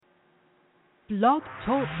Blog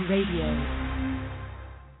Talk Radio.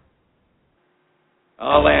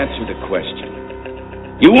 I'll answer the question.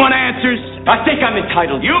 You want answers? I think I'm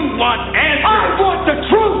entitled. You want answers? I want the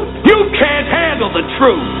truth! You can't handle the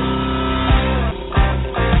truth!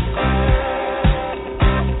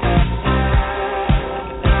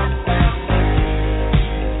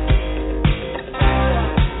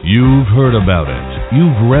 You've heard about it.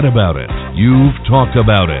 You've read about it. You've talked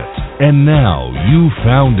about it. And now you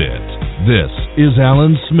found it. This is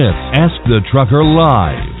Alan Smith's Ask the Trucker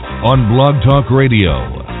Live on Blog Talk Radio,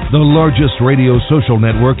 the largest radio social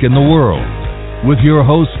network in the world. With your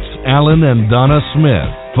hosts, Alan and Donna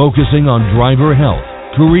Smith, focusing on driver health,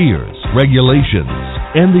 careers, regulations,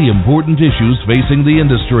 and the important issues facing the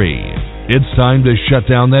industry. It's time to shut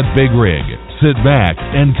down that big rig, sit back,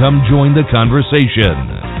 and come join the conversation.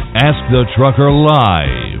 Ask the Trucker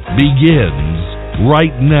Live begins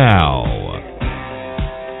right now.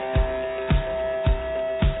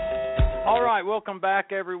 All right, welcome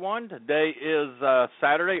back, everyone. Today is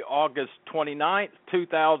Saturday, August 29th,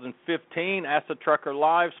 2015. Ask the Trucker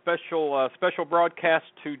Live special broadcast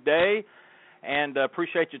today, and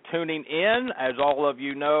appreciate you tuning in. As all of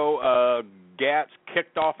you know, GATS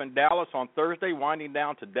kicked off in Dallas on Thursday, winding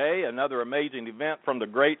down today. Another amazing event from the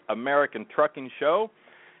Great American Trucking Show.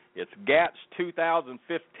 It's GATS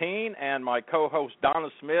 2015, and my co-host Donna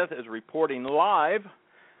Smith is reporting live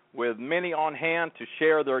with many on hand to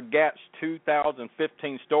share their GATS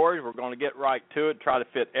 2015 stories. We're going to get right to it, try to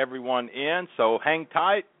fit everyone in, so hang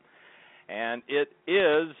tight. And it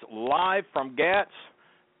is live from GATS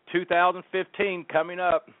 2015 coming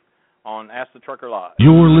up on Ask the Trucker Live.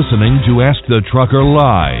 You're listening to Ask the Trucker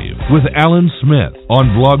Live with Alan Smith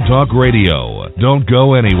on Blog Talk Radio. Don't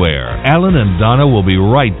go anywhere. Alan and Donna will be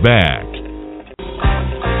right back.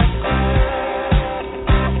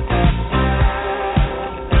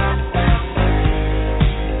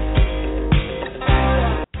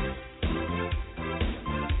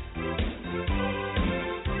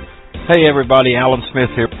 Hey everybody, Alan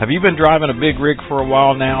Smith here. Have you been driving a big rig for a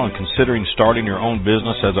while now and considering starting your own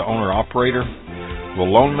business as an owner-operator?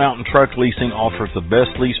 Well, Lone Mountain Truck Leasing offers the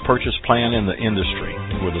best lease purchase plan in the industry.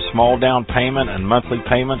 With a small down payment and monthly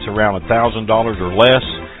payments around $1,000 or less,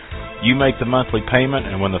 you make the monthly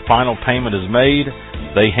payment, and when the final payment is made,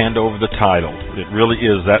 they hand over the title. It really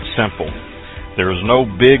is that simple. There is no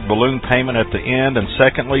big balloon payment at the end, and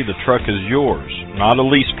secondly, the truck is yours, not a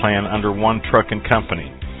lease plan under one trucking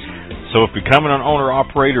company. So if becoming an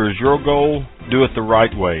owner-operator is your goal, do it the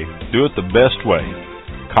right way. Do it the best way.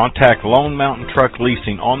 Contact Lone Mountain Truck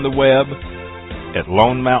Leasing on the web at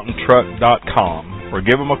lonemountaintruck.com or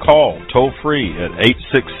give them a call toll-free at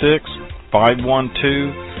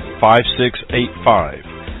 866-512-5685.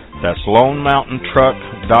 That's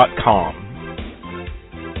lonemountaintruck.com.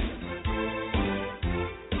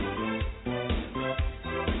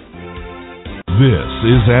 This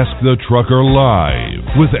is Ask the Trucker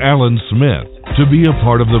Live with Alan Smith. To be a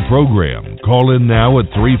part of the program, call in now at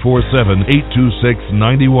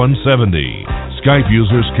 347-826-9170. Skype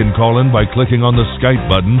users can call in by clicking on the Skype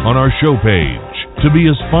button on our show page. To be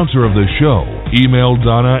a sponsor of the show, email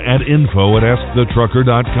Donna at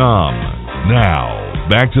info@askthetrucker.com. Now,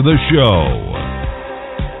 back to the show.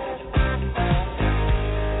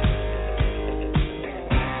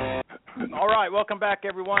 All right, welcome back,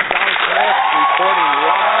 everyone. Donna Smith reporting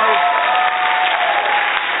live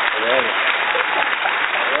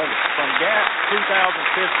from GATS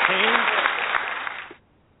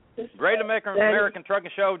 2015. Great American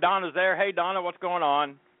Trucking Show. Donna's there. Hey, Donna, what's going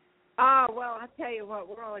on? Well, I'll tell you what,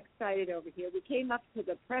 we're all excited over here. We came up to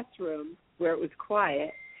the press room where it was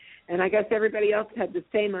quiet, and I guess everybody else had the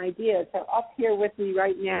same idea. So up here with me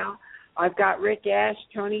right now, I've got Rick Ash,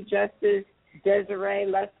 Tony Justice, Desiree,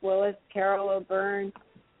 Les Willis, Carol O'Byrne,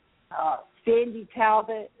 Sandy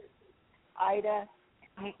Talbot,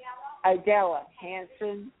 Idella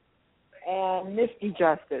Hanson, and Misty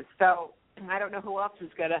Justice. So I don't know who else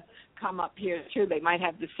is going to come up here, too. They might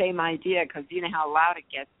have the same idea because you know how loud it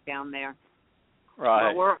gets down there. Right.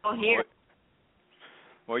 But we're all here.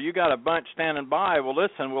 Well, you got a bunch standing by. Well,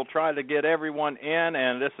 listen, we'll try to get everyone in,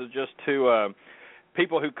 and this is just to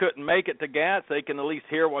people who couldn't make it to GATS. They can at least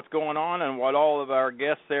hear what's going on and what all of our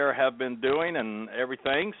guests there have been doing and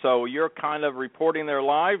everything. So you're kind of reporting their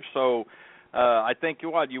lives. So I think you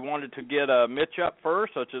wanted to get Mitch up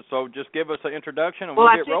first. So just give us an introduction and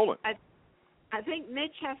we'll get rolling. I think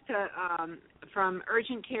Mitch has to, from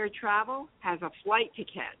Urgent Care Travel, has a flight to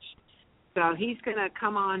catch. So he's going to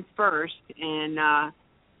come on first, and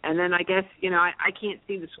then I guess, I can't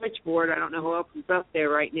see the switchboard. I don't know who else is up there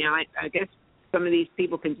right now. I guess some of these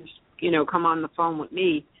people can just, come on the phone with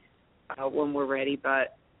me. when we're ready.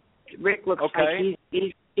 But Rick looks like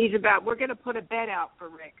he's about. We're going to put a bed out for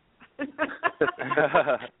Rick.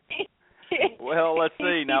 Well, let's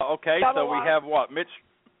see now. Okay, so we have what?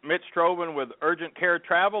 Mitch Strobin with Urgent Care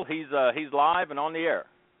Travel. He's live and on the air.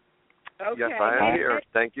 Okay. Yes, I am here.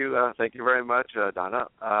 Thank you. Thank you very much, Donna.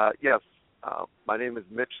 Yes, my name is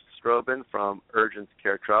Mitch Strobin from Urgent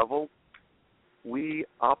Care Travel. We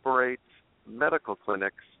operate medical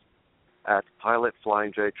clinics at Pilot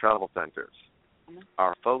Flying J Travel Centers.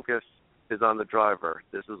 Our focus is on the driver.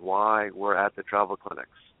 This is why we're at the travel clinics.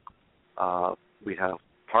 We have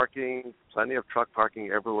parking, plenty of truck parking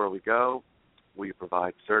everywhere we go. We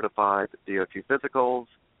provide certified DOT physicals,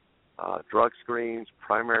 drug screens,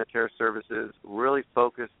 primary care services, really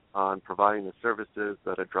focused on providing the services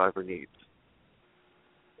that a driver needs.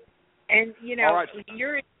 And, you know, right.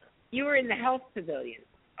 You were in the health pavilion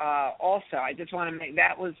also. I just want to make,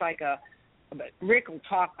 that was like Rick will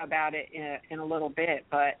talk about it in a little bit,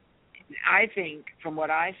 but I think from what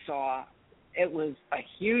I saw, it was a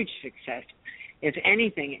huge success. If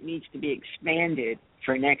anything, it needs to be expanded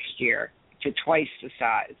for next year to twice the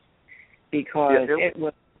size because it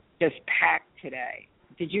was just packed today.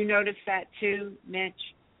 Did you notice that too, Mitch?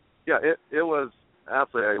 Yeah, it was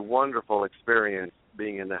absolutely a wonderful experience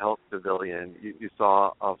being in the health pavilion. You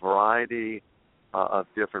saw a variety of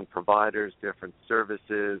different providers, different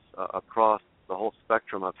services across the whole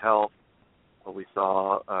spectrum of health. We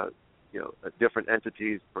saw different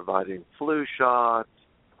entities providing flu shots,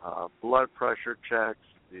 blood pressure checks.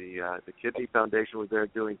 The Kidney Foundation was there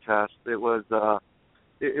doing tests. It was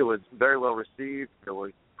very well received. There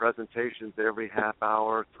were presentations every half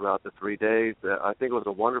hour throughout the 3 days. I think it was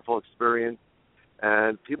a wonderful experience,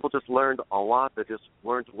 and people just learned a lot that just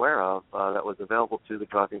weren't aware of that was available to the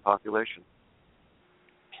driving population.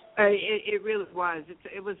 It really was.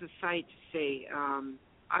 It was a sight to see.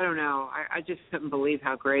 I don't know. I just couldn't believe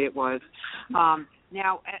how great it was.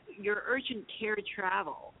 Now, your urgent care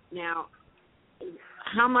travel. Now,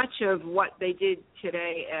 how much of what they did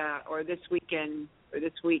today or this weekend or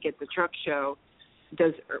this week at the truck show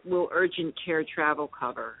will urgent care travel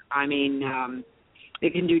cover? I mean, they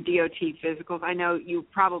can do DOT physicals. I know you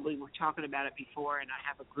probably were talking about it before, and I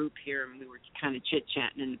have a group here, and we were kind of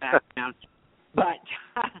chit-chatting in the background. But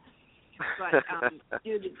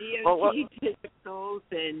do the DOT physicals,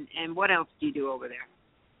 and what else do you do over there?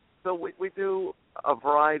 So we do a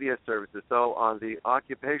variety of services. So on the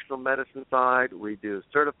occupational medicine side, we do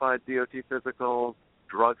certified DOT physicals,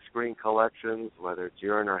 drug screen collections, whether it's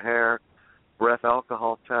urine or hair, breath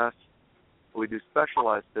alcohol tests. We do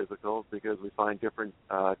specialized physicals because we find different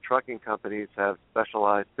trucking companies have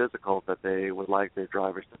specialized physicals that they would like their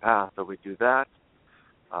drivers to pass. So we do that.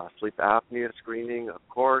 Sleep apnea screening, of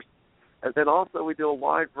course. And then also we do a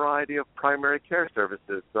wide variety of primary care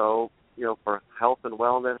services. So, for health and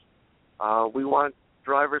wellness, we want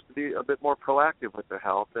drivers to be a bit more proactive with their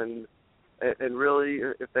health and really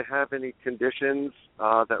if they have any conditions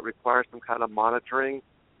that require some kind of monitoring,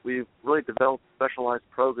 we've really developed specialized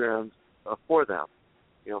programs for them.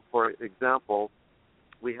 For example,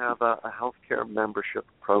 we have a healthcare membership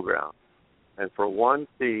program. And for one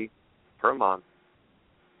fee per month,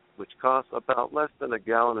 which costs about less than a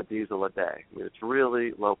gallon of diesel a day. I mean, it's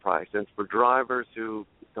really low price. And it's for drivers who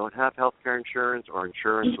don't have health care insurance or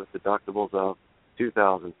insurance with deductibles of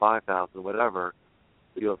 $2,000, $5,000, whatever.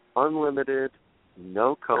 You have unlimited,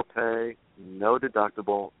 no copay, no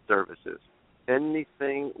deductible services.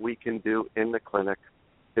 Anything we can do in the clinic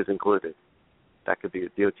is included. That could be a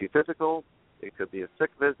DOT physical, it could be a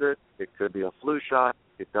sick visit, it could be a flu shot,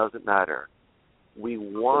 it doesn't matter. We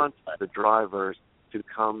want the drivers to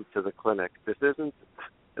come to the clinic. This isn't,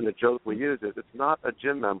 and the joke we use is, it's not a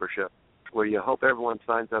gym membership where you hope everyone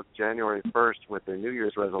signs up January 1st with their New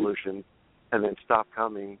Year's resolution and then stop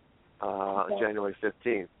coming January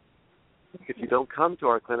 15th. If you don't come to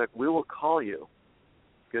our clinic, we will call you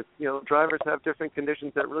because, drivers have different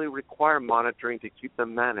conditions that really require monitoring to keep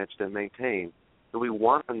them managed and maintained. So we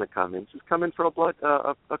want them to come in. Just come in for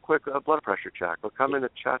a quick blood pressure check, or come in to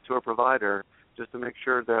chat to a provider just to make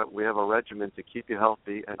sure that we have a regimen to keep you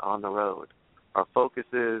healthy and on the road. Our focus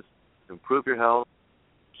is improve your health,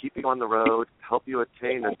 keep you on the road, help you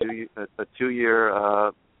attain a 2-year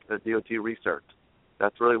DOT research.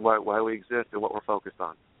 That's really why we exist and what we're focused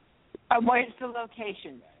on. Where's the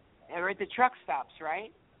location? We're at the truck stops,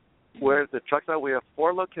 right? We're at the truck stop. We have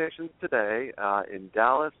 4 locations today in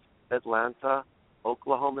Dallas, Atlanta,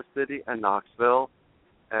 Oklahoma City, and Knoxville.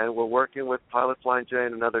 And we're working with Pilot Flying J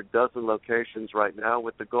in another dozen locations right now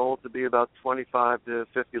with the goal to be about 25 to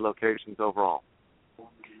 50 locations overall.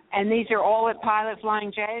 And these are all at Pilot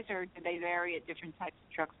Flying J's, or do they vary at different types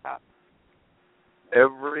of truck stops?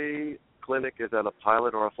 Every clinic is at a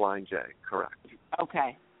Pilot or a Flying J, correct.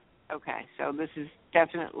 Okay. So this is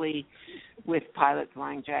definitely with Pilot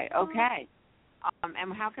Flying J. Okay.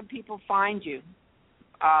 And how can people find you?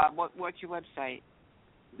 What's your website?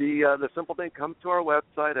 The simple thing, come to our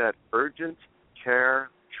website at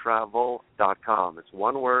urgentcaretravel.com. It's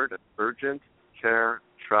one word,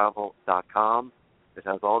 urgentcaretravel.com. It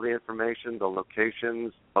has all the information, the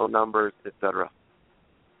locations, phone numbers, etc.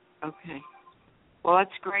 Okay. Well,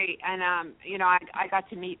 that's great. And, I got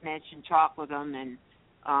to meet Mitch and talk with him. And,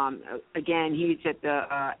 again, he's at the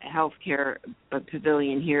healthcare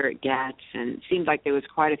pavilion here at GATS. And it seemed like there was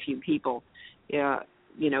quite a few people,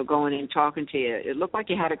 going in talking to you. It looked like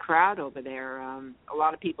you had a crowd over there. A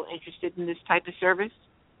lot of people interested in this type of service?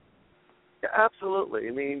 Yeah, absolutely.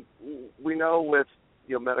 I mean, we know with,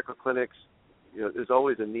 medical clinics, there's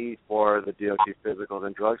always a need for the DOT physicals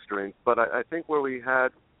and drug screens. But I think where we had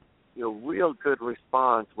real good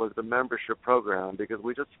response was the membership program, because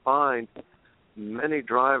we just find many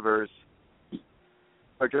drivers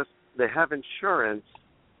they have insurance,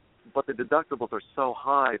 but the deductibles are so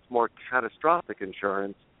high, it's more catastrophic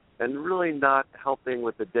insurance, and really not helping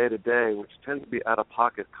with the day-to-day, which tends to be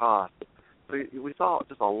out-of-pocket costs. So we saw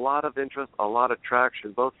just a lot of interest, a lot of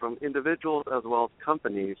traction, both from individuals as well as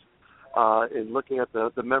companies, in looking at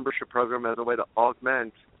the membership program as a way to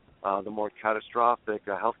augment the more catastrophic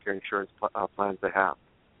healthcare insurance plans they have.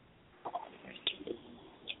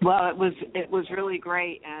 Well, it was really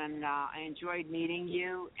great, and I enjoyed meeting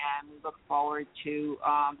you, and we look forward to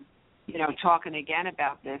talking again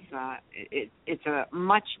about this. It's a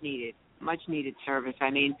much needed service. I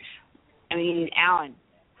mean, Alan,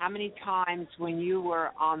 how many times when you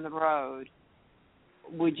were on the road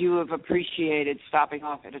would you have appreciated stopping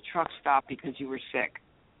off at a truck stop because you were sick?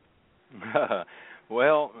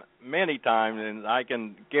 Well, many times, and I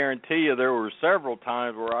can guarantee you there were several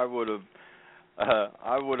times where I would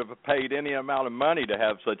have paid any amount of money to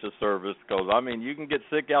have such a service, because you can get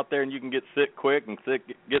sick out there and you can get sick quick and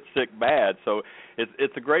get sick bad. So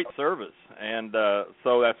it's a great service, and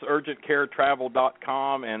so that's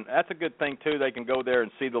urgentcaretravel.com, and that's a good thing too. They can go there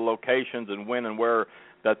and see the locations and when and where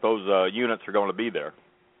that those units are going to be there.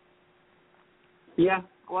 Yeah.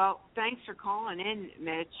 Well, thanks for calling in,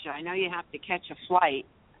 Mitch. I know you have to catch a flight.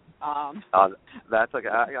 That's okay.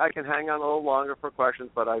 I can hang on a little longer for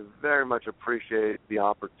questions, but I very much appreciate the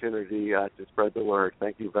opportunity to spread the word.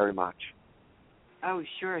 Thank you very much. Oh,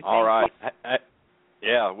 sure. All right.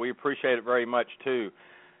 Yeah, we appreciate it very much too.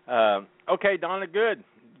 Okay, Donna, good.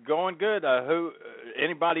 Going good.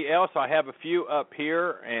 Anybody else? I have a few up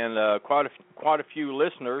here and quite a few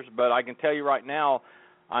listeners, but I can tell you right now,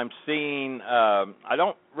 I'm seeing. I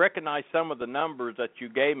don't recognize some of the numbers that you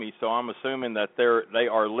gave me, so I'm assuming that they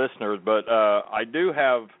are listeners. But I do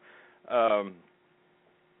have.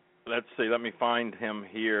 Let's see. Let me find him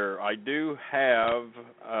here. I do have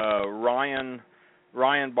Ryan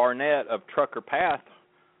Barnett of Trucker Path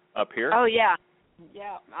up here. Oh yeah.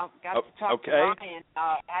 I got to talk to Ryan.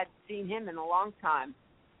 Hadn't seen him in a long time.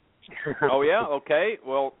 Oh yeah. Okay.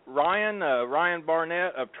 Well, Ryan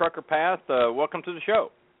Barnett of Trucker Path. Welcome to the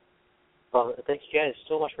show. Well, thank you guys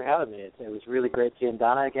so much for having me. It was really great seeing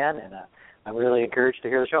Donna again, and I'm really encouraged to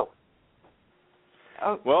hear the show.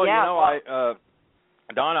 Oh, well, yeah,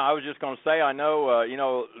 Donna, I was just going to say, I know,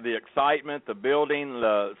 the excitement, the building,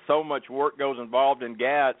 so much work goes involved in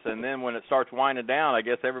GATS, and then when it starts winding down, I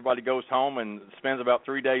guess everybody goes home and spends about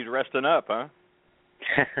 3 days resting up, huh?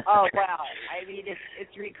 Oh, wow.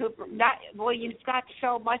 It's you've got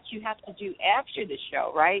so much you have to do after the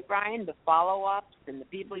show, right, Ryan? The follow-ups and the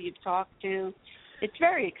people you've talked to. It's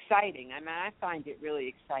very exciting. I find it really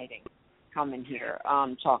exciting coming here,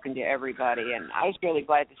 talking to everybody, and I was really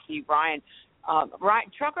glad to see Ryan.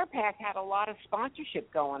 Trucker Pack had a lot of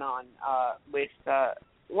sponsorship going on with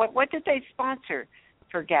what did they sponsor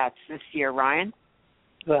for GATS this year, Ryan?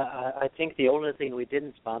 Well, I think the only thing we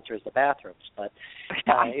didn't sponsor is the bathrooms, but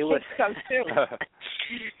it was so too.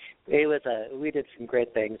 We did some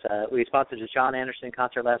great things. We sponsored the John Anderson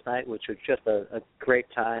concert last night, which was just a great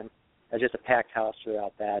time. Just a packed house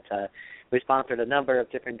throughout that. We sponsored a number of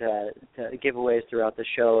different giveaways throughout the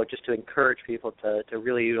show, just to encourage people to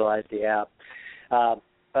really utilize the app.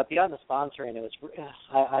 But beyond the sponsoring,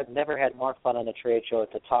 I've never had more fun on a trade show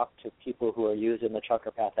to talk to people who are using the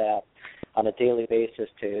Trucker Path app on a daily basis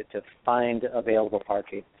to find available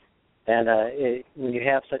parking. And when you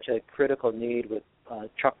have such a critical need with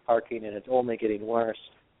truck parking and it's only getting worse,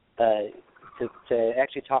 to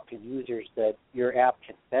actually talk to users that your app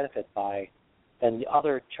can benefit by and the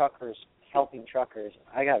other truckers helping truckers,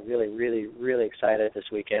 I got really, really, really excited this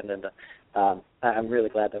weekend, and I'm really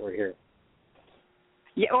glad that we're here.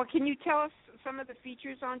 Yeah, well, can you tell us some of the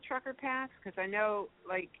features on Trucker Path? Because I know,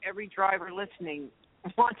 like, every driver listening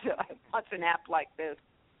wants an app like this.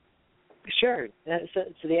 Sure.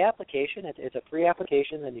 So the application, it's a free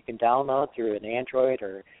application that you can download through an Android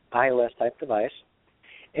or iOS type device,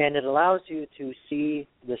 and it allows you to see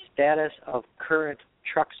the status of current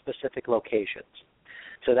truck-specific locations.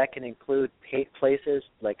 So that can include places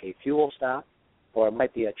like a fuel stop, or it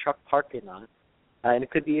might be a truck parking lot, and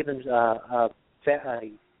it could be even a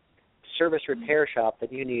service repair shop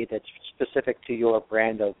that you need that's specific to your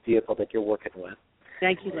brand of vehicle that you're working with.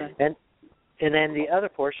 Thank you, Len. And then the other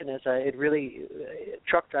portion is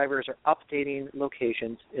truck drivers are updating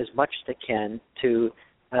locations as much as they can to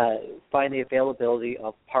find the availability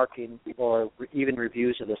of parking or even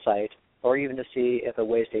reviews of the site, or even to see if a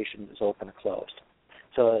weigh station is open or closed.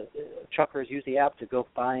 So truckers use the app to go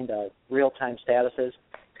find real-time statuses. It's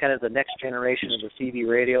kind of the next generation of the CB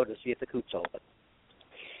radio to see if the coop's open.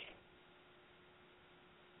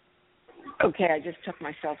 Okay, I just took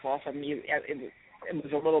myself off of mute. It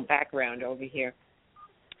was a little background over here.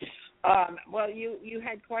 Well, you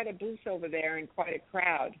had quite a booth over there and quite a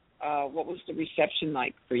crowd. What was the reception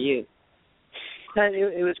like for you?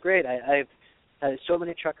 It was great. So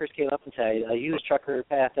many truckers came up and said, I use Trucker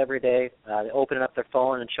Path every day. They opening up their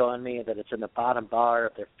phone and showing me that it's in the bottom bar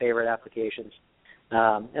of their favorite applications.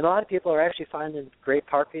 And a lot of people are actually finding great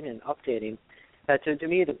parking and updating. To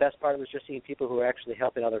me, the best part was just seeing people who are actually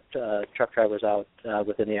helping other truck drivers out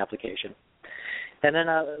within the application. And then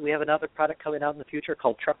we have another product coming out in the future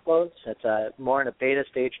called Truckloads. It's more in a beta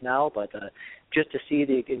stage now, but just to see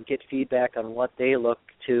and get feedback on what they look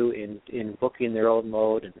to in booking their own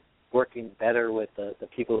load and working better with the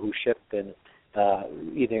people who ship and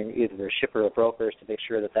either a shipper or brokers to make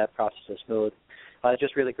sure that process is smooth. It's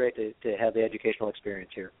just really great to have the educational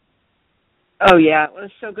experience here. Oh, yeah. Well,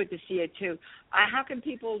 it's so good to see it, too. How can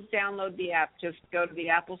people download the app? Just go to the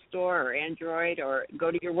Apple Store or Android, or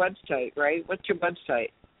go to your website, right? What's your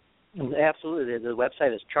website? Absolutely. The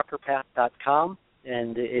website is truckerpath.com,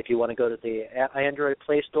 and if you want to go to the Android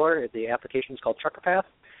Play Store, the application is called Trucker Path.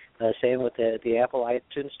 Same with the Apple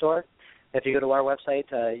iTunes Store. If you go to our website,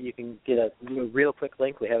 you can get a real quick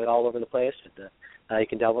link. We have it all over the place, and you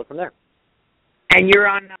can download from there. And you're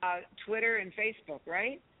on Twitter and Facebook,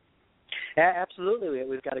 right? Absolutely.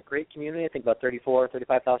 We've got a great community. I think about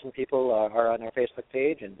 35,000 people are on our Facebook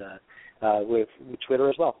page, and with Twitter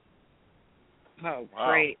as well. Oh,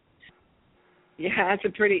 great! Yeah, that's a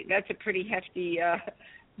pretty hefty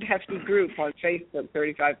group on Facebook.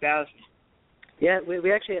 35,000. Yeah,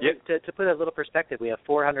 we actually to put a little perspective, we have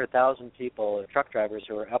 400,000 people, truck drivers,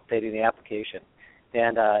 who are updating the application,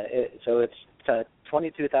 and so it's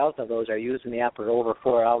 22,000 of those are using the app for over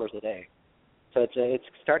 4 hours a day. So it's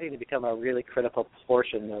starting to become a really critical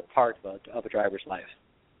portion or part of a driver's life.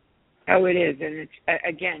 Oh, it is, and it's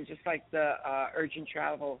again just like the urgent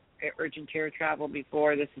care travel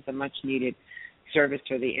before. This is a much needed service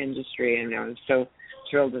for the industry, and I'm so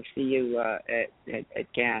thrilled to see you at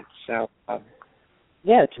GATS. So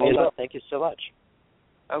yeah, to me as well. Thank you so much.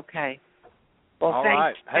 Okay. Well, all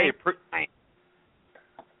thanks. Right. Hey,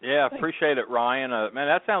 yeah, appreciate it, Ryan. Man,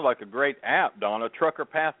 that sounds like a great app, Donna.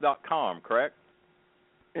 Truckerpath.com, correct?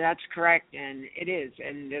 That's correct, and it is,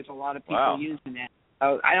 and there's a lot of people using it.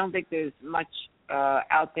 I don't think there's much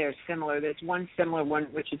out there similar. There's one similar one,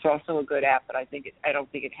 which is also a good app, but I don't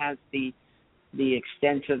think it has the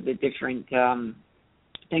extent of the different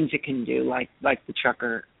things it can do, like the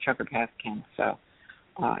Trucker Path can. So,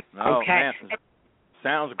 okay. Man,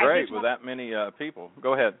 sounds great with that many people.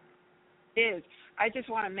 Go ahead. It is. I just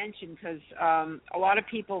want to mention, because a lot of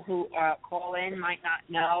people who call in might not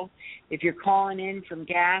know, if you're calling in from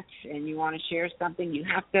GATS and you want to share something, you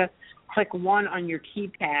have to click 1 on your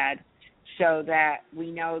keypad so that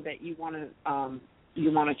we know that you want to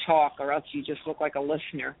talk, or else you just look like a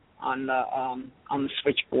listener on the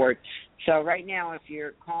switchboard. So right now, if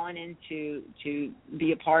you're calling in to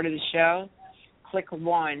be a part of the show, click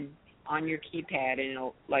 1 on your keypad, and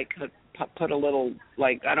it'll put a little,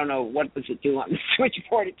 I don't know, what does it do on the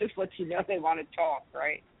switchboard? It just lets you know they want to talk,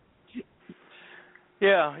 right?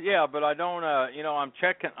 Yeah, but I don't. I'm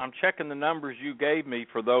checking the numbers you gave me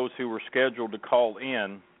for those who were scheduled to call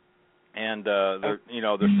in, and there's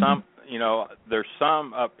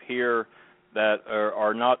some up here that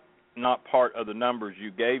are not part of the numbers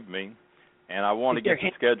you gave me, and I want to get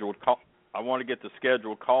the scheduled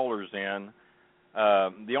callers in.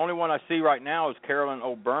 The only one I see right now is Carolyn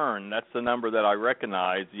O'Byrne. That's the number that I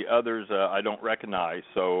recognize. The others I don't recognize.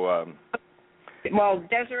 So. Well,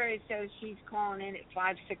 Desiree says she's calling in at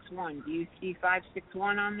 561. Do you see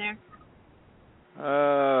 561 on there?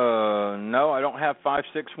 No, I don't have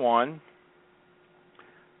 561.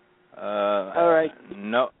 All right.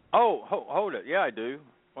 No. Oh, hold it. Yeah, I do.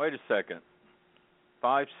 Wait a second.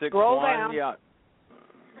 561. Scroll down. Yeah.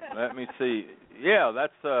 Let me see. Yeah,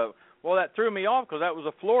 that's well, that threw me off because that was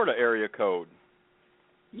a Florida area code.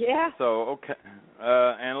 Yeah. So okay,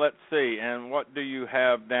 and let's see. And what do you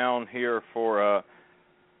have down here for?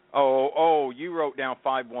 You wrote down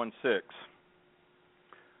 516.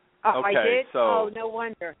 Oh, okay, I did. So, oh, no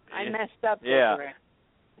wonder. I messed up. Yeah. Desiree.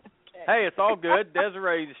 Okay. Hey, it's all good.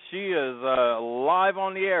 Desiree, she is live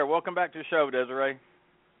on the air. Welcome back to the show, Desiree.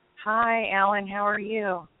 Hi, Alan. How are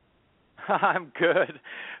you? I'm good.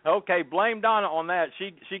 Okay, blame Donna on that.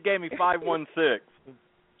 She gave me 516.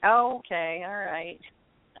 Oh, okay. All right.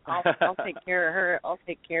 I'll take care of her. I'll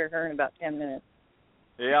take care of her in about 10 minutes.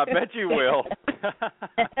 Yeah, I bet you will.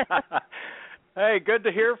 Hey, good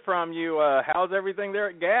to hear from you. How's everything there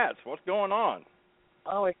at GATS? What's going on?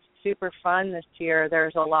 Oh, it's super fun this year.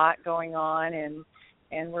 There's a lot going on, and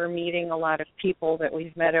we're meeting a lot of people that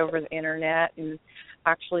we've met over the internet, and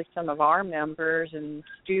actually some of our members and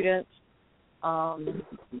students.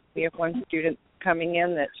 We have one student coming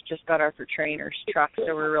in that's just got off her trainer's truck,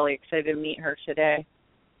 so we're really excited to meet her today.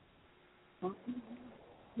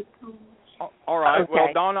 All right. Okay.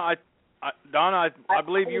 Well, Donna, I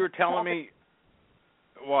believe you were telling me.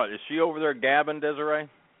 What is she over there gabbing, Desiree?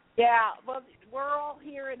 Yeah. Well, we're all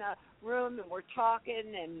here in a room and we're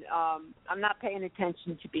talking, and I'm not paying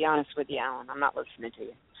attention, to be honest with you, Alan. I'm not listening to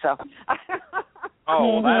you. So.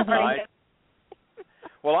 Oh, that's right.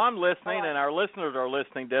 Well, I'm listening, and our listeners are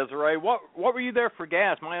listening. Desiree, what were you there for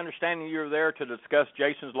GATS? My understanding you were there to discuss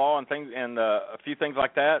Jason's Law and things, and a few things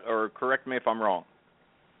like that. Or correct me if I'm wrong.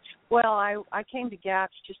 Well, I came to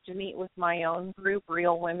GATS just to meet with my own group,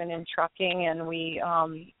 Real Women in Trucking, and we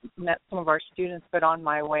met some of our students. But on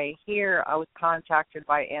my way here, I was contacted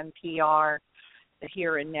by NPR, the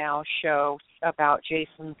Here and Now show, about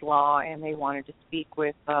Jason's Law, and they wanted to speak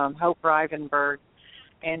with Hope Rivenberg.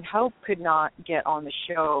 And Hope could not get on the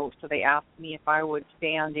show, so they asked me if I would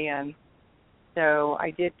stand in. So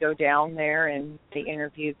I did go down there, and they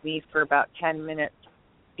interviewed me for about 10 minutes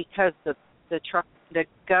because the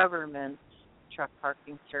government's truck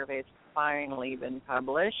parking survey has finally been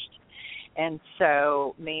published, and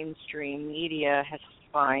so mainstream media has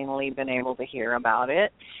finally been able to hear about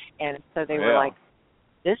it. And so they were like,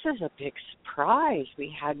 this is a big surprise.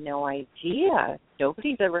 We had no idea.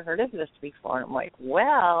 Nobody's ever heard of this before. I'm like,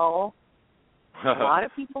 well, a lot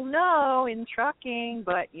of people know in trucking,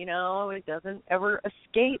 but, it doesn't ever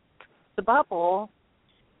escape the bubble.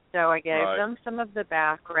 So I gave them some of the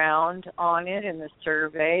background on it in the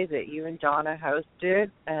survey that you and Donna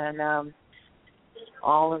hosted, and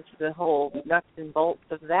all of the whole nuts and bolts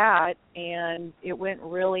of that, and it went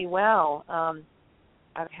really well.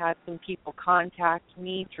 I've had some people contact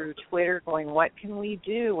me through Twitter going, what can we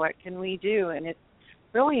do? What can we do? And it's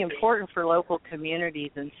really important for local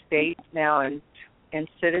communities and states now and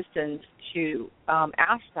citizens to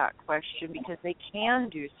ask that question, because they can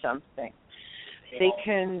do something. They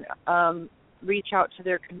can reach out to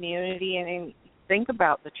their community and think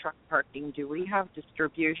about the truck parking. Do we have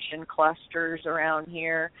distribution clusters around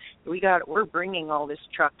here? We're bringing all this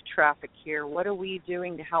truck traffic here. What are we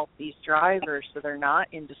doing to help these drivers so they're not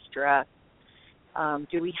in distress?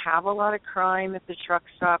 Do we have a lot of crime at the truck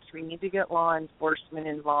stops? We need to get law enforcement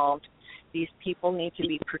involved. These people need to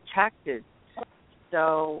be protected.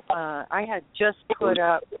 So I had just put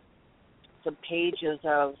up some pages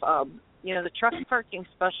of the truck parking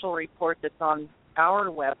special report that's on our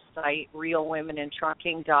website,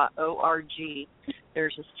 realwomenintrucking.org.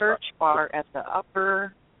 There's a search bar at the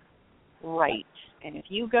upper right, and if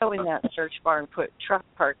you go in that search bar and put truck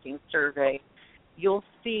parking survey, you'll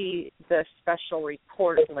see the special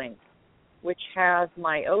report link, which has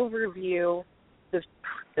my overview, the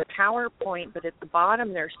PowerPoint, but at the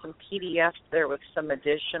bottom there's some PDFs there with some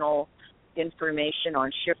additional information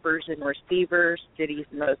on shippers and receivers, cities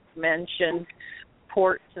most mentioned,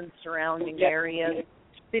 ports and surrounding areas,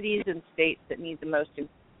 cities and states that need the most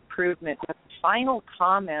improvement. But the final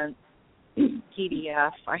comment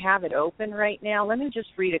PDF, I have it open right now. Let me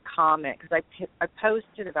just read a comment, because I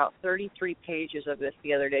posted about 33 pages of this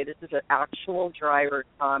the other day. This is an actual driver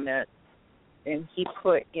comment, and he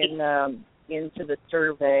put into the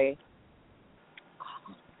survey.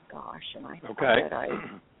 Oh gosh, and I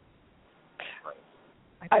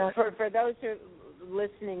for those who are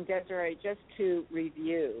listening, Desiree, just to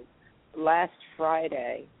review, last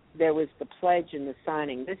Friday there was the pledge and the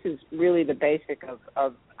signing. This is really the basic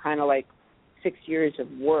of kind of like 6 years of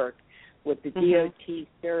work with the DOT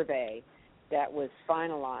survey that was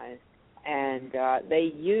finalized, and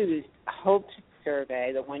they used Hope's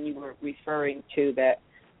survey, the one you were referring to that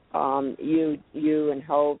you and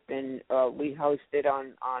Hope and we hosted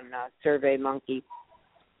on SurveyMonkey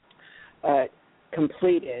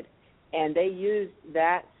completed, and they used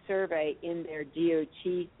that survey in their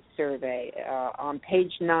DOT survey on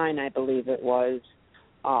page 9, I believe it was,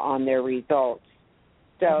 on their results.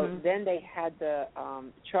 So then they had the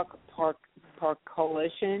Truck Park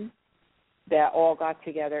Coalition that all got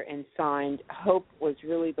together and signed. Hope was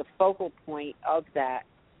really the focal point of that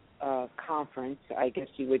conference, I guess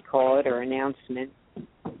you would call it, or announcement,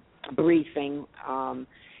 briefing,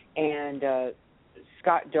 and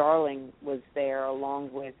Scott Darling was there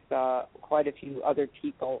along with quite a few other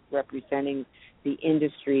people representing the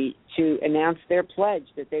industry to announce their pledge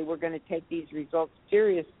that they were going to take these results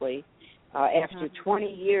seriously after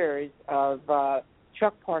 20 years of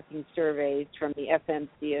truck parking surveys from the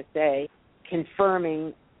FMCSA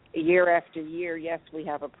confirming year after year, yes, we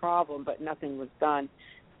have a problem, but nothing was done.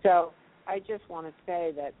 So I just want to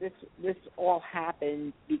say that this all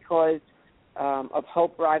happened because of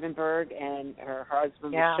Hope Rivenberg, and her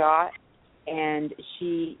husband was shot, and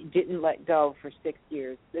she didn't let go for 6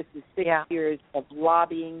 years. This is 6 years of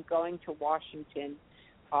lobbying, going to Washington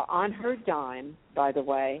on her dime, by the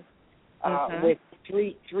way, with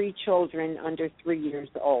three children under 3 years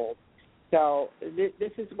old. So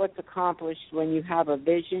this is what's accomplished when you have a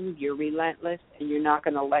vision, you're relentless, and you're not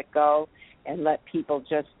going to let go and let people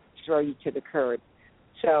just throw you to the curb.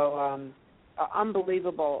 So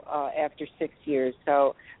unbelievable after 6 years.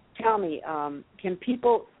 So tell me, can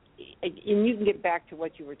people, and you can get back to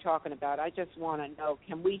what you were talking about, I just want to know,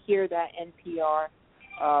 can we hear that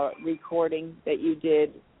NPR recording that you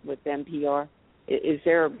did with NPR? Is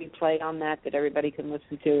there a replay on that everybody can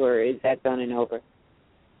listen to, or is that done and over?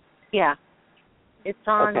 Yeah, it's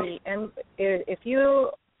on and if you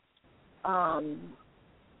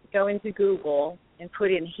go into Google and put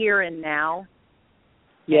in Here and Now,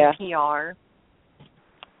 NPR,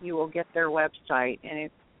 you will get their website, and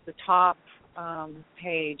it's the top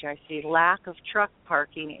page. I see lack of truck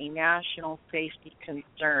parking, a national safety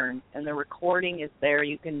concern, and the recording is there.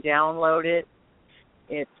 You can download it.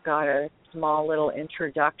 It's got a small little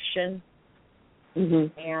introduction.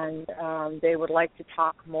 And they would like to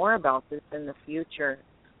talk more about this in the future.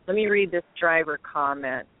 Let me read this driver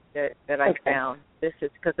comment that I found. This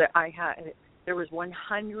is because there was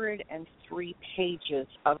 103 pages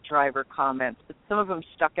of driver comments, but some of them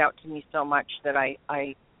stuck out to me so much that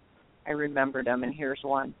I remembered them, and here's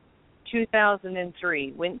one.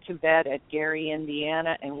 2003, went to bed at Gary,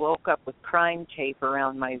 Indiana, and woke up with crime tape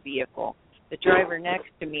around my vehicle. The driver next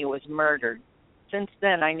to me was murdered. Since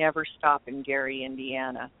then, I never stop in Gary,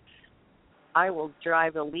 Indiana. I will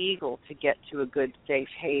drive illegal to get to a good, safe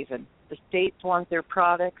haven. The states want their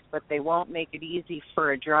products, but they won't make it easy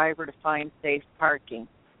for a driver to find safe parking.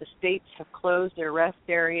 The states have closed their rest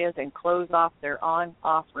areas and closed off their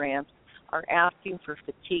on-off ramps, are asking for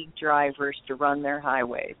fatigued drivers to run their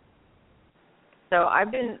highways. So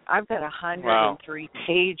I've got 103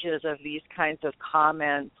 pages of these kinds of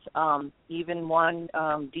comments, even one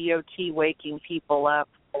DOT waking people up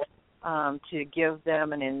to give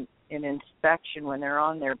them an inspection when they're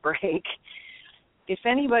on their break. If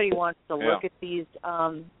anybody wants to look at these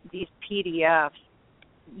PDFs,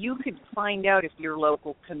 you could find out if your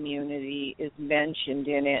local community is mentioned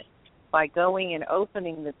in it by going and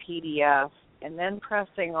opening the PDF and then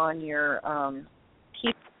pressing on your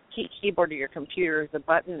keyboard of your computer is a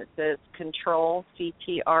button that says Control,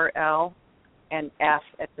 CTRL, and F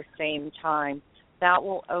at the same time. That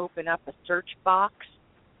will open up a search box,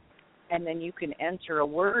 and then you can enter a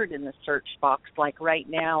word in the search box. Like right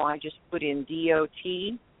now, I just put in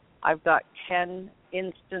DOT. I've got 10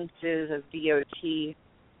 instances of DOT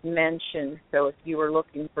mentioned. So if you were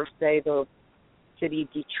looking for, say, the city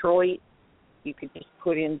Detroit, you could just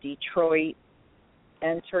put in Detroit,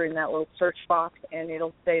 enter in that little search box, and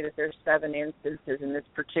it'll say that there's 7 instances in this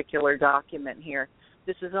particular document here.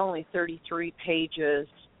 This is only 33 pages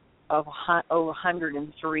of over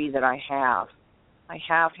 103 that I have. I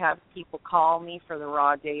have had people call me for the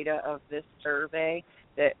raw data of this survey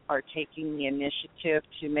that are taking the initiative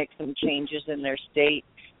to make some changes in their state,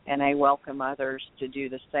 and I welcome others to do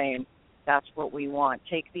the same. That's what we want.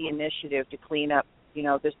 Take the initiative to clean up,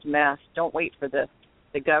 this mess. Don't wait for the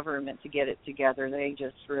government to get it together. They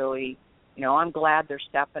just really, I'm glad they're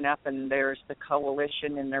stepping up and there's the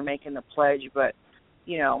coalition and they're making the pledge, but,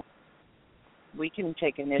 we can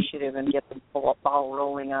take initiative and get the ball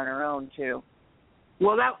rolling on our own, too.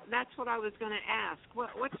 Well, that's what I was going to ask.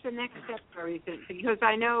 What's the next step for everything? Because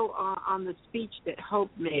I know on the speech that Hope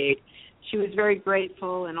made, she was very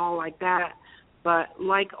grateful and all like that, But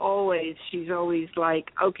like always, she's always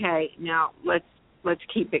like, okay, now let's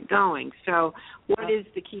keep it going. So what is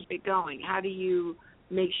the keep it going? How do you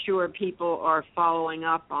make sure people are following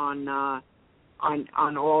up on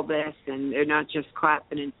all this, and they're not just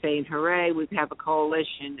clapping and saying, hooray, we have a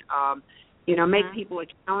coalition? Make people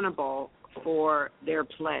accountable for their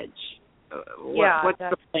pledge. What's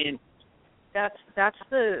the plan?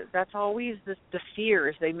 That's always the fear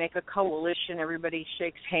is they make a coalition, everybody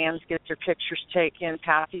shakes hands, gets their pictures taken,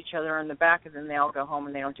 pats each other on the back, and then they all go home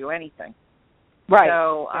and they don't do anything. Right.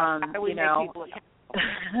 So, how do we make people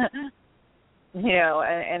accountable?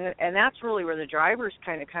 And that's really where the drivers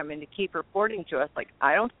kind of come in to keep reporting to us. Like,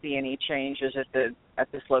 I don't see any changes at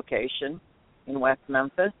this location in West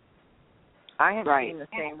Memphis. I haven't seen the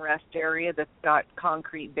same rest area that's got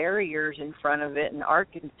concrete barriers in front of it in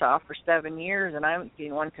Arkansas for 7 years, and I haven't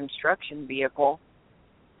seen one construction vehicle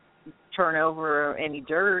turn over any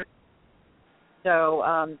dirt. So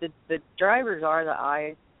the drivers are the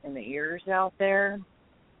eyes and the ears out there.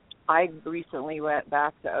 I recently went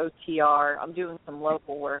back to OTR. I'm doing some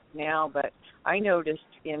local work now, but I noticed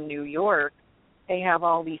in New York they have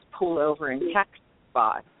all these pullover and text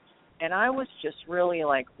spots, and I was just really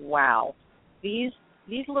like, wow. These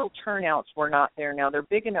little turnouts were not there. Now, they're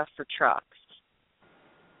big enough for trucks.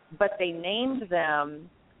 But they named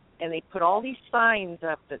them, and they put all these signs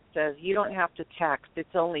up that says, you don't have to text.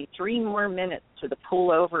 It's only 3 more minutes to the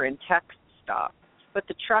pull over and text stop. But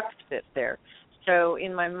the trucks fit there. So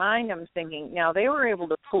in my mind, I'm thinking, now they were able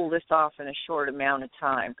to pull this off in a short amount of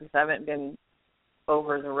time because I haven't been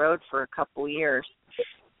over the road for a couple years.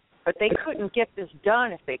 But they couldn't get this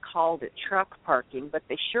done if they called it truck parking, but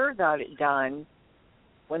they sure got it done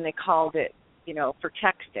when they called it, for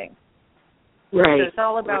texting. Right. So it's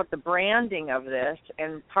all about the branding of this,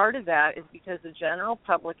 and part of that is because the general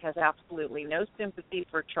public has absolutely no sympathy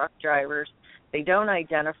for truck drivers. They don't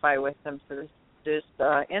identify with them. So this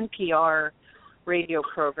NPR radio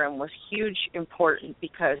program was huge, important,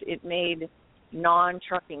 because it made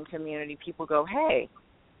non-trucking community people go, hey,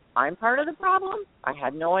 I'm part of the problem? I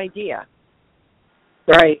had no idea.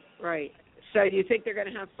 Right. So do you think they're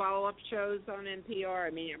going to have follow-up shows on NPR? I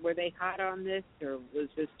mean, were they hot on this, or was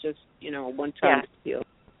this just, a one-time deal?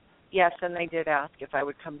 Yes, and they did ask if I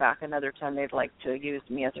would come back another time. They'd like to use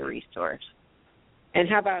me as a resource. And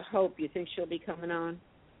how about Hope? You think she'll be coming on?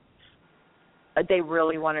 They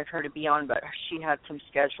really wanted her to be on, but she had some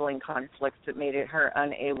scheduling conflicts that made her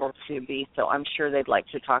unable to be, so I'm sure they'd like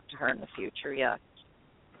to talk to her in the future, yes.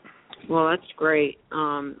 Well, that's great,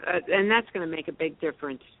 and that's going to make a big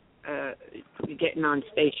difference, getting on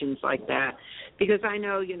stations like that, because I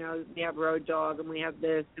know, we have Road Dog and we have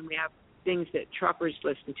this and we have things that truckers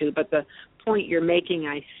listen to, but the point you're making,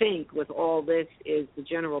 I think, with all this is the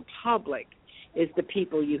general public is the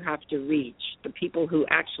people you have to reach, the people who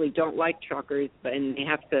actually don't like truckers, and they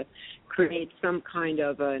have to create some kind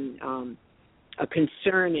of a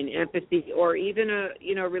concern and empathy, or even a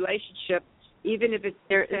relationship. Even if it's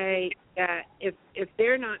say that if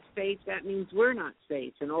they're not safe, that means we're not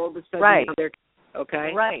safe, and all of a sudden they're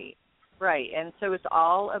okay. Right. And so it's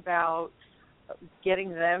all about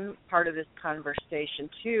getting them part of this conversation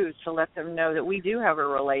too, to let them know that we do have a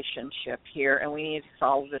relationship here, and we need to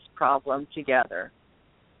solve this problem together.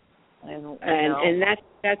 And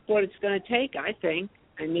that's what it's going to take, I think.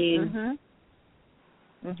 I mean,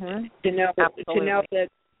 to know that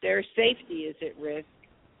their safety is at risk.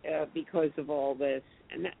 Because of all this,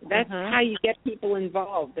 and that's how you get people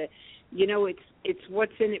involved. That it's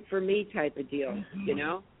what's in it for me type of deal.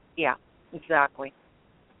 Yeah, exactly.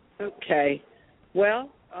 Okay. Well,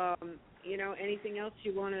 anything else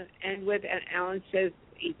you want to end with? And Alan says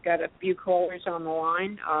he's got a few callers on the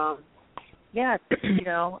line.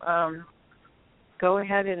 Go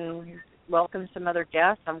ahead and welcome some other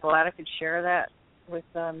guests. I'm glad I could share that with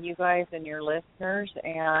you guys and your listeners,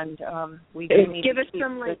 and we do need give us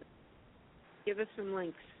some links. Give us some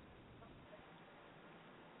links.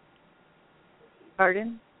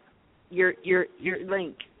 Pardon? Your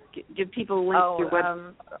link. Give people a link to your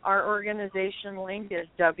website. Our organization link is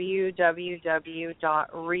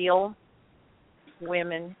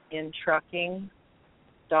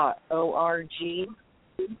www.realwomenintrucking.org,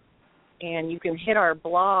 and you can hit our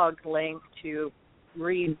blog link to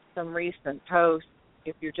read some recent posts.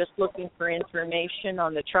 If you're just looking for information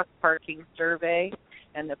on the truck parking survey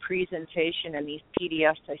and the presentation and these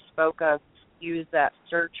PDFs I spoke of, use that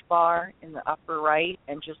search bar in the upper right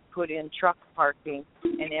and just put in truck parking,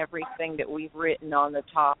 and everything that we've written on the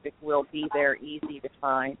topic will be there, easy to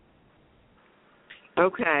find.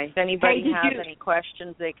 Okay. If anybody has any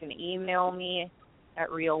questions, they can email me at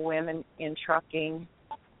realwomenintrucking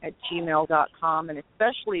gmail.com, and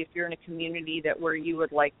especially if you're in a community where you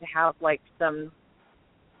would like to have some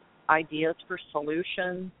ideas for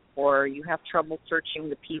solutions, or you have trouble searching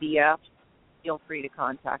the PDF, feel free to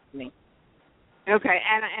contact me. Okay,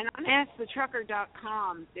 and on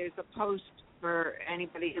AskTheTrucker.com, there's a post for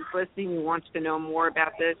anybody who's listening who wants to know more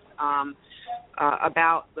about this,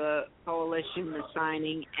 about the coalition, the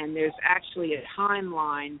signing, and there's actually a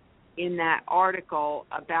timeline in that article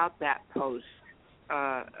about that post,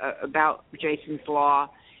 about Jason's Law,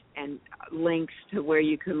 and links to where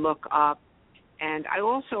you can look up. And I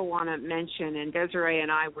also want to mention, and Desiree and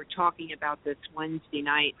I were talking about this Wednesday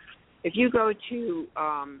night, if you go to,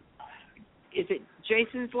 is it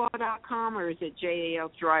jasonslaw.com or is it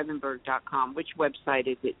jalsdrivenberg.com? Which website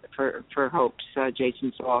is it for Hope's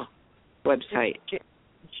Jason's Law website?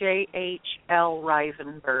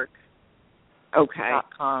 JHLRivenberg. Okay.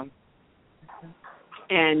 .com.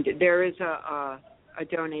 And there is a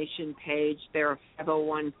donation page. They're a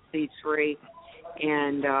 501c3,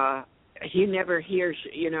 and he never hears,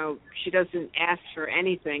 she doesn't ask for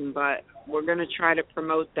anything, but we're going to try to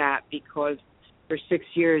promote that because for 6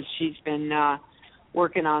 years she's been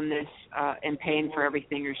working on this and paying for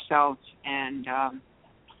everything herself, and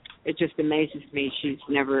it just amazes me. She's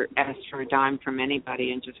never asked for a dime from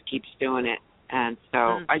anybody and just keeps doing it. And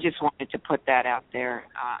so I just wanted to put that out there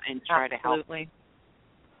and try to help a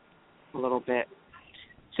little bit.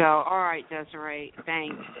 So, all right, Desiree,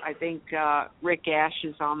 thanks. I think Rick Ash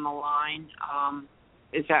is on the line.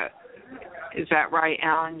 Is that right,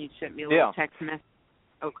 Alan? You sent me a little text message.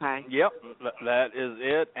 Okay. Yep, that is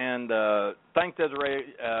it. And thanks,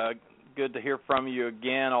 Desiree. Good to hear from you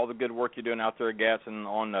again. All the good work you're doing out there at GATS and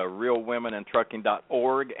on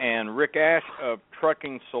realwomenintrucking.org. And Rick Ash of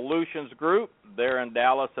Trucking Solutions Group, there in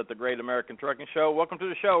Dallas at the Great American Trucking Show. Welcome to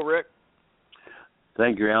the show, Rick.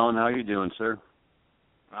 Thank you, Alan. How are you doing, sir?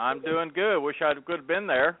 I'm doing good. Wish I could have been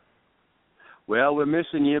there. Well, we're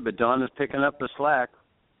missing you, but Don is picking up the slack.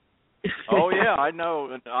 Oh, yeah, I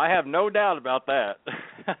know. I have no doubt about that.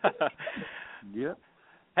 Yeah.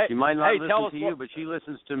 Hey, she might not listen to you, what... but she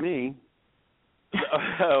listens to me.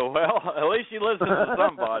 Well, at least she listens to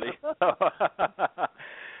somebody.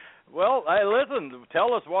 Well, hey, listen,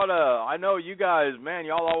 tell us what, I know you guys, man,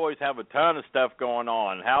 y'all always have a ton of stuff going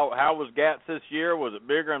on. How was GATS this year? Was it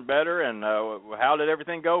bigger and better? And how did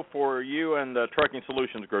everything go for you and the Trucking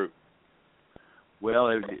Solutions Group? Well,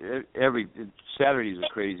 every Saturday's a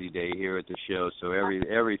crazy day here at the show, so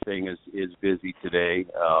everything is busy today.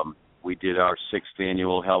 We did our 6th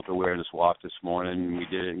annual health awareness walk this morning. We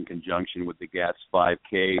did it in conjunction with the GATS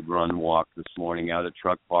 5K run walk this morning out of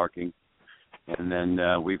truck parking. And then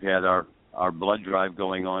we've had our blood drive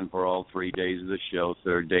going on for all 3 days of the show,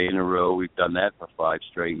 3rd day in a row. We've done that for 5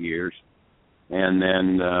 straight years. And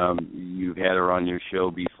then you've had her on your show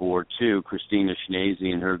before, too. Christina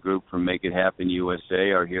Schnazy and her group from Make It Happen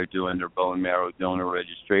USA are here doing their bone marrow donor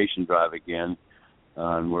registration drive again.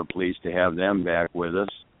 And we're pleased to have them back with us.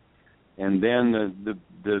 And then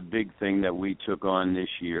the big thing that we took on this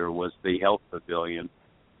year was the Health Pavilion.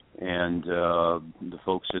 And the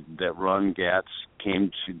folks that run GATS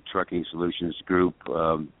came to Trucking Solutions Group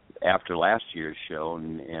after last year's show,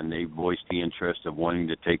 and they voiced the interest of wanting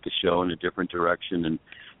to take the show in a different direction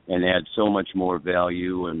and add so much more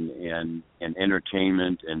value and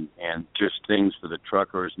entertainment and just things for the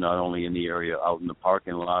truckers, not only in the area out in the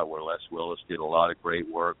parking lot where Les Willis did a lot of great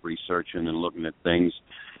work researching and looking at things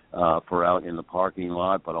for out in the parking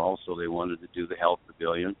lot, but also they wanted to do the Health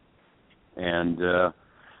Pavilion. And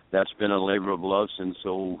that's been a labor of love since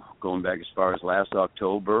going back as far as last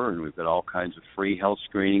October, and we've got all kinds of free health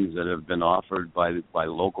screenings that have been offered by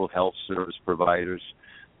local health service providers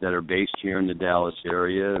that are based here in the Dallas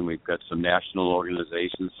area, and we've got some national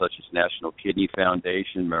organizations such as National Kidney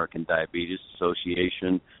Foundation, American Diabetes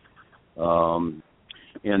Association,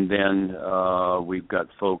 and then we've got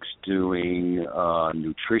folks doing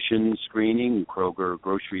nutrition screening. Kroger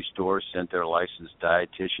grocery store sent their licensed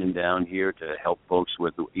dietitian down here to help folks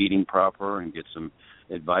with eating proper and get some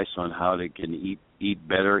advice on how they can eat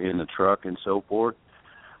better in the truck and so forth.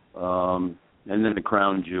 And then the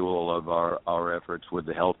crown jewel of our efforts with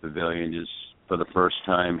the Health Pavilion is, for the first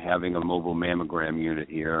time, having a mobile mammogram unit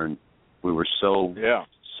here. And we were so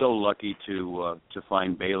lucky to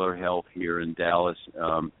find Baylor Health here in Dallas.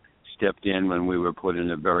 Stepped in when we were put in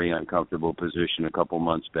a very uncomfortable position a couple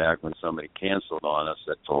months back when somebody canceled on us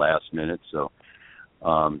at the last minute. So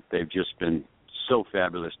they've just been so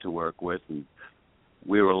fabulous to work with. And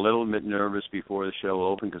we were a little bit nervous before the show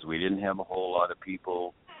opened because we didn't have a whole lot of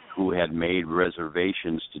people who had made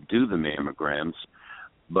reservations to do the mammograms.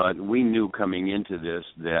 But we knew coming into this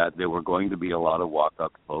that there were going to be a lot of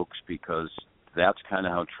walk-up folks, because that's kind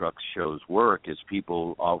of how truck shows work, is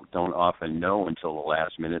people don't often know until the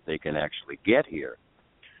last minute they can actually get here.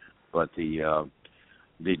 But the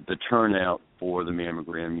turnout for the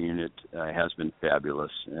mammogram unit has been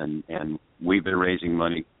fabulous, and we've been raising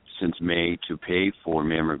money since May to pay for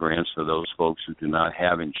mammograms for those folks who do not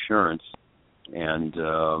have insurance. And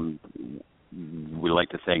we'd like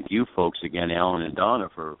to thank you folks again, Alan and Donna,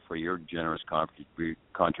 for your generous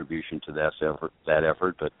contribution to that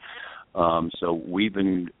effort. But so we've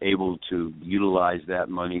been able to utilize that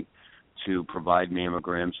money to provide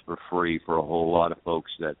mammograms for free for a whole lot of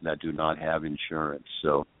folks that do not have insurance.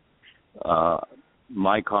 So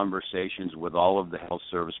my conversations with all of the health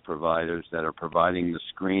service providers that are providing the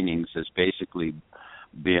screenings has basically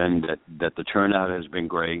been that the turnout has been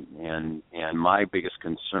great, and my biggest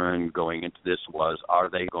concern going into this was, are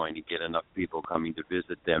they going to get enough people coming to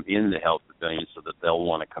visit them in the health pavilion so that they'll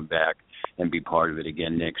want to come back and be part of it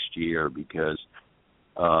again next year? Because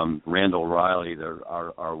Randall Riley,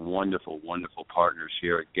 our wonderful, wonderful partners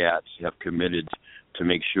here at GATS, have committed to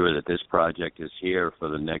make sure that this project is here for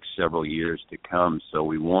the next several years to come. So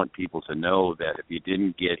we want people to know that if you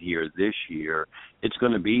didn't get here this year, it's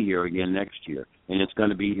going to be here again next year. And it's going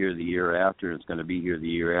to be here the year after, and it's going to be here the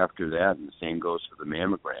year after that, and the same goes for the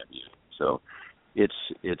mammogram unit. So it's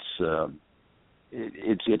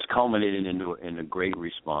culminated in a great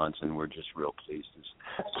response, and we're just real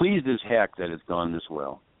pleased as heck that it's gone this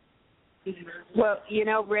well. Well,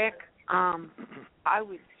 Rick, I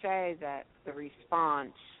would say that the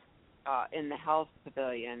response in the health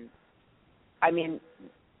pavilion,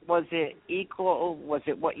 was it equal? Was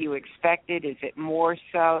it what you expected? Is it more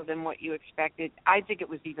so than what you expected? I think it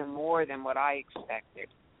was even more than what I expected.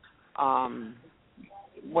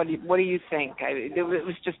 What do you think? It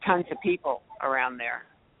was just tons of people around there.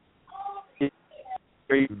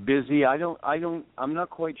 Very busy. I'm not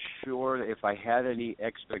quite sure if I had any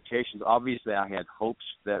expectations. Obviously, I had hopes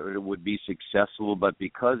that it would be successful, but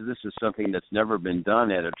because this is something that's never been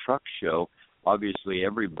done at a truck show, obviously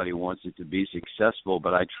everybody wants it to be successful,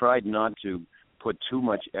 but I tried not to put too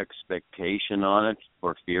much expectation on it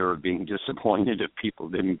for fear of being disappointed if people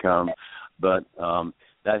didn't come. But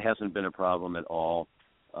that hasn't been a problem at all.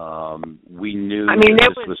 We knew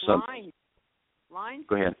there was something. Lines.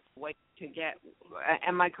 Go ahead. Waiting to get.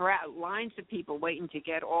 Am I correct? Lines of people waiting to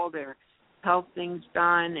get all their health things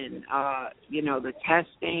done, and the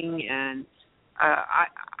testing, and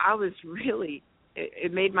I was really.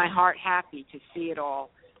 It made my heart happy to see it all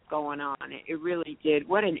going on. It really did.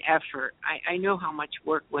 What an effort! I know how much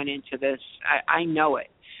work went into this. I know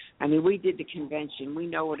it. We did the convention. We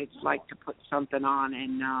know what it's like to put something on,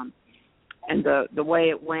 and the way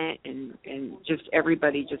it went, and just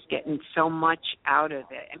everybody just getting so much out of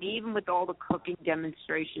it. Even with all the cooking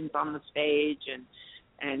demonstrations on the stage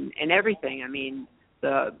and everything.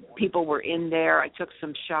 The people were in there. I took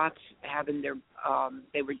some shots having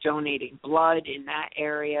they were donating blood in that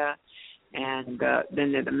area, and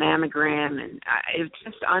then the mammogram, and it's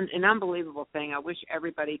just an unbelievable thing. I wish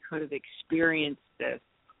everybody could have experienced this.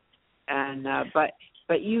 And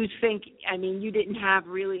but you think, you didn't have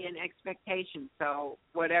really an expectation, so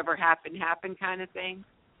whatever happened kind of thing?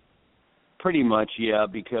 Pretty much, yeah,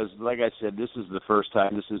 because like I said, this is the first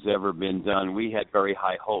time this has ever been done. We had very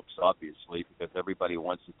high hopes, obviously, because everybody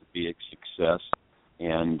wants it to be a success.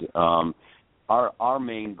 And our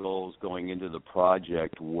main goals going into the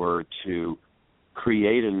project were to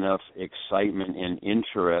create enough excitement and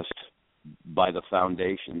interest by the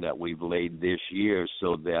foundation that we've laid this year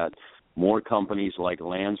so that more companies like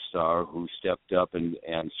Landstar, who stepped up and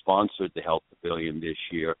sponsored the Health Pavilion this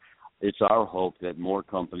year, it's our hope that more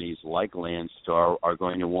companies like Landstar are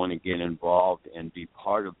going to want to get involved and be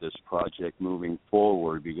part of this project moving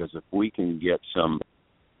forward, because if we can get some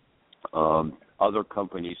other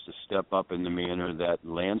companies to step up in the manner that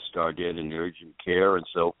Landstar did in urgent care and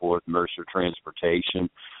so forth, Mercer Transportation,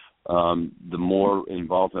 the more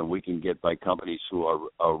involvement we can get by companies who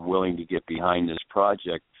are willing to get behind this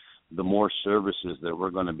project, the more services that we're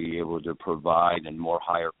going to be able to provide and more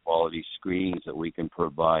higher quality screenings that we can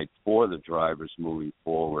provide for the drivers moving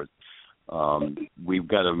forward. We've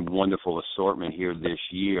got a wonderful assortment here this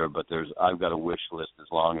year, but I've got a wish list as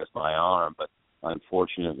long as my arm, but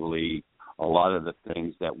unfortunately a lot of the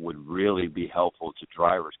things that would really be helpful to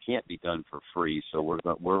drivers can't be done for free. So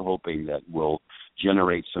we're hoping that we'll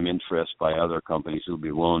generate some interest by other companies who'll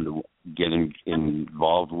be willing to get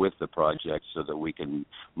involved with the project so that we can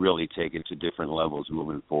really take it to different levels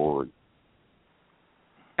moving forward.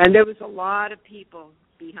 And there was a lot of people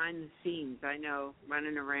behind the scenes, I know,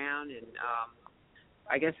 running around, and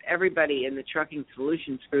I guess everybody in the Trucking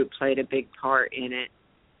Solutions group played a big part in it.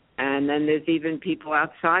 And then there's even people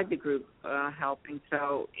outside the group helping.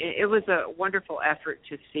 So it was a wonderful effort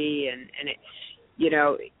to see, and it,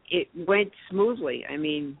 it went smoothly. I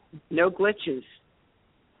mean, no glitches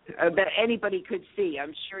that anybody could see.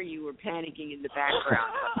 I'm sure you were panicking in the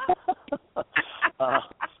background.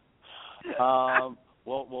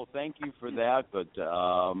 Well, thank you for that, but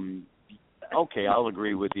okay, I'll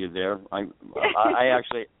agree with you there. I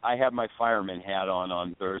have my fireman hat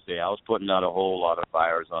on Thursday. I was putting out a whole lot of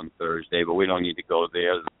fires on Thursday, but we don't need to go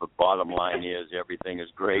there. The bottom line is everything is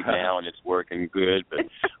great now and it's working good. But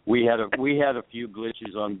we had a few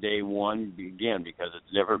glitches on day one, again, because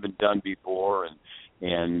it's never been done before,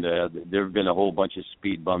 and there have been a whole bunch of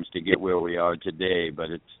speed bumps to get where we are today. But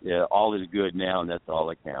it's all is good now, and that's all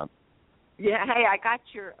that counts. Yeah. Hey, I got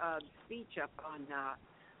your speech up on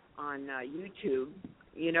YouTube.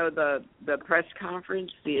 The press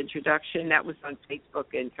conference, the introduction, that was on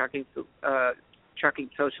Facebook and trucking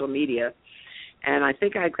social media, and I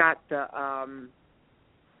think I got the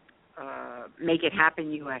Make It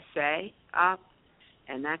Happen USA up,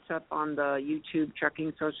 and that's up on the YouTube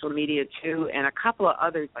Trucking social media too, and a couple of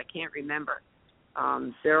others I can't remember.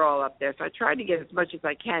 They're all up there, so I tried to get as much as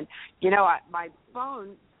I can. My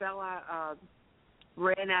phone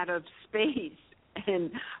ran out of space,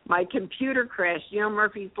 and my computer crashed.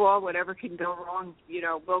 Murphy's Law, whatever can go wrong,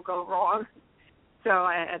 will go wrong. So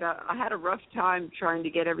I had a rough time trying to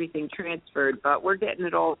get everything transferred, but we're getting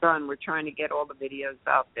it all done. We're trying to get all the videos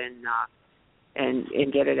up and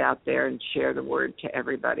get it out there and share the word to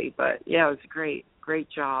everybody. But yeah, it was a great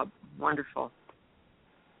job, wonderful.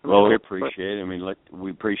 Well, we appreciate it. I mean, we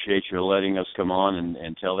appreciate you letting us come on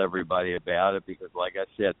and tell everybody about it, because, like I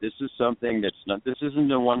said, this is something this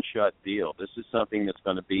isn't a one-shot deal. This is something that's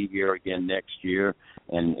going to be here again next year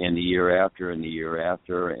and the year after and the year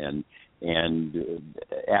after, and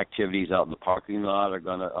activities out in the parking lot are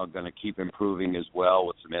gonna keep improving as well,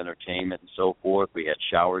 with some entertainment and so forth. We had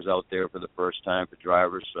showers out there for the first time for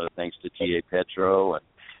drivers, thanks to TA Petro,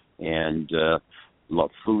 and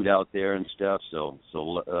food out there and stuff. So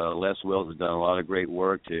Les Wills has done a lot of great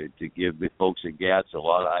work to give the folks at GATS a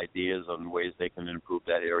lot of ideas on ways they can improve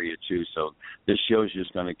that area too. So this show's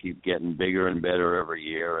just going to keep getting bigger and better every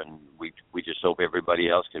year, and we just hope everybody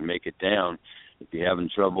else can make it down. If you're having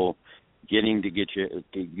trouble getting to get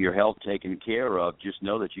your health taken care of, just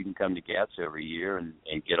know that you can come to GATS every year and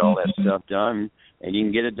get all that stuff done, and you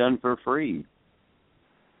can get it done for free.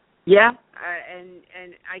 Yeah,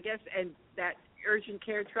 and I guess that urgent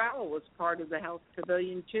care travel was part of the health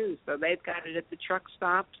pavilion too. So they've got it at the truck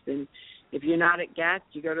stops, and if you're not at GATS,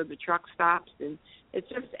 you go to the truck stops, and it's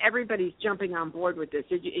just everybody's jumping on board with this.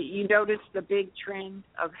 You notice the big trend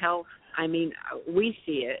of health? I mean, we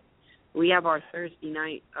see it. We have our Thursday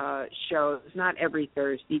night shows, not every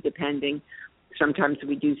Thursday, depending. Sometimes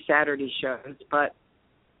we do Saturday shows, but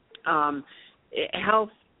health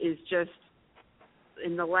is just,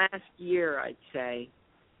 in the last year, I'd say,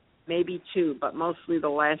 maybe two, but mostly the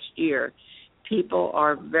last year, people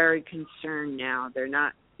are very concerned now. They're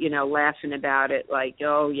not, laughing about it like,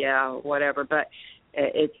 oh, yeah, whatever, but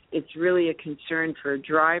it's really a concern for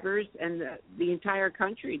drivers, and the entire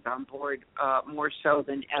country's on board more so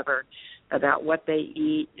than ever about what they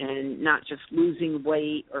eat, and not just losing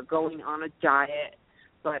weight or going on a diet,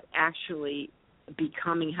 but actually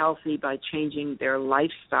becoming healthy by changing their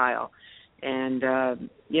lifestyle. And, and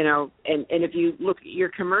if you look at your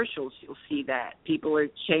commercials, you'll see that. People are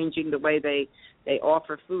changing the way they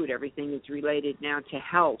offer food. Everything is related now to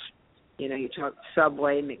health. You talk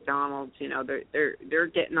Subway, McDonald's, they're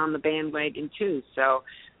getting on the bandwagon too. So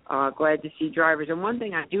glad to see drivers. And one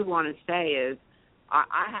thing I do want to say is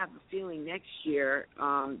I have a feeling next year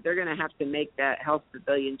they're going to have to make that health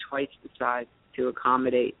pavilion twice the size to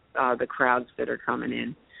accommodate the crowds that are coming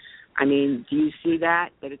in. I mean, do you see that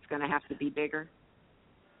it's going to have to be bigger?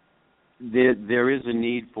 There is a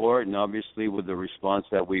need for it, and obviously with the response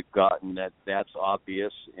that we've gotten, that's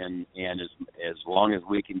obvious. And as long as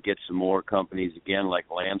we can get some more companies, again, like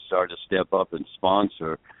Landstar, to step up and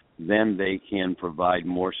sponsor, then they can provide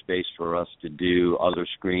more space for us to do other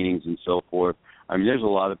screenings and so forth. I mean, there's a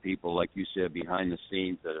lot of people, like you said, behind the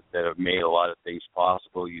scenes that have made a lot of things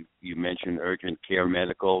possible. You mentioned Urgent Care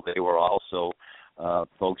Medical. They were also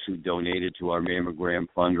folks who donated to our mammogram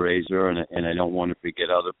fundraiser, and I don't want to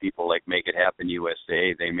forget other people like Make It Happen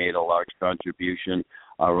USA. They made a large contribution.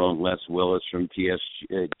 Our own Les Willis from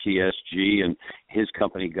TSG and his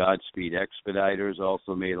company Godspeed Expeditors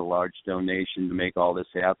also made a large donation to make all this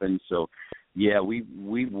happen. So yeah,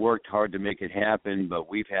 we've worked hard to make it happen, but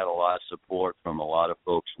we've had a lot of support from a lot of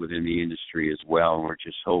folks within the industry as well, and we're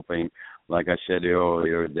just hoping, like I said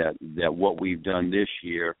earlier, that what we've done this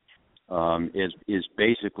year is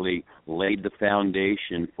basically laid the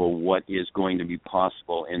foundation for what is going to be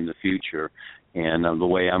possible in the future. And the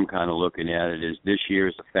way I'm kind of looking at it is this year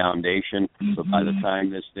is the foundation, but by the time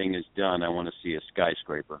this thing is done, I want to see a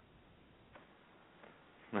skyscraper.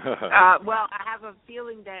 Well, I have a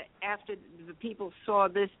feeling that after the people saw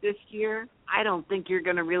this year, I don't think you're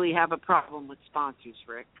going to really have a problem with sponsors,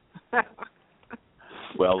 Rick.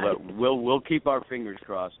 Well, we'll keep our fingers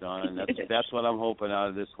crossed, Donna, and that's what I'm hoping out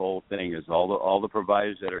of this whole thing is all the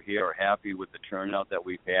providers that are here are happy with the turnout that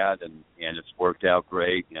we've had, and it's worked out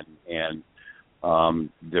great, and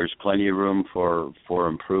there's plenty of room for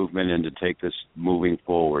improvement and to take this moving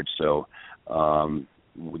forward. So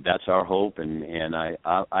that's our hope, and I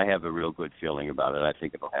have a real good feeling about it. I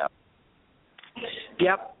think it'll happen.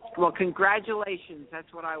 Yep. Well, congratulations.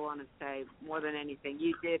 That's what I want to say more than anything.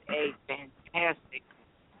 You did a fantastic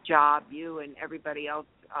job, you and everybody else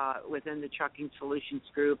within the Trucking Solutions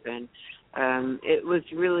Group, and it was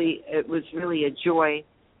really a joy.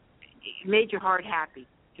 It made your heart happy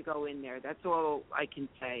to go in there. That's all I can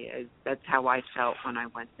say. That's how I felt when I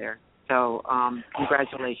went there. So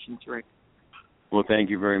congratulations, Rick. Well, thank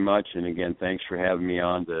you very much, and again, thanks for having me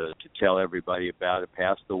on to tell everybody about it.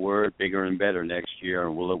 Pass the word, bigger and better next year,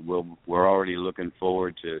 and we're already looking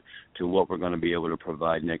forward to what we're going to be able to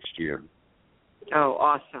provide next year. Oh,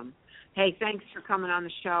 awesome! Hey, thanks for coming on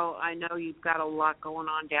the show. I know you've got a lot going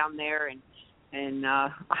on down there, and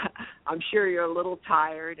I'm sure you're a little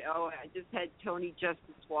tired. Oh, I just had Tony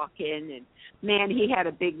Justice walk in, and man, he had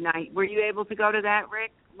a big night. Were you able to go to that,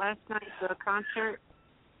 Rick, last night, the concert?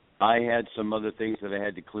 I had some other things that I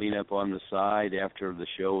had to clean up on the side after the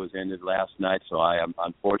show was ended last night, so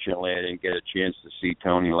unfortunately I didn't get a chance to see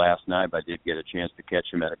Tony last night, but I did get a chance to catch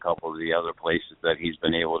him at a couple of the other places that he's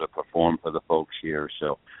been able to perform for the folks here.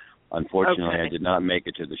 So unfortunately I did not make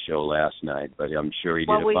it to the show last night, but I'm sure he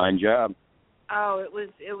did a fine job. Oh, it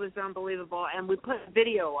was unbelievable, and we put a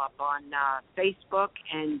video up on Facebook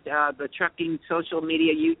and the Trucking social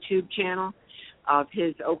media YouTube channel of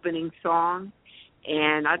his opening song.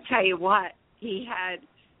 And I'll tell you what, the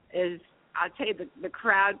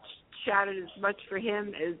crowd shouted as much for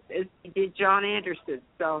him as he did John Anderson.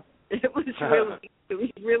 So it was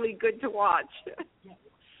really good to watch.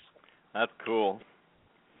 That's cool.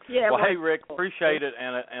 Yeah. Well, hey, Rick, appreciate it.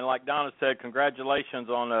 And like Donna said, congratulations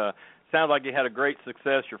on sounds like you had a great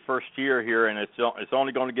success your first year here, and it's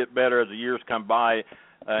only going to get better as the years come by.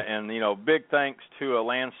 And, big thanks to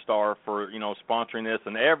Landstar for, sponsoring this,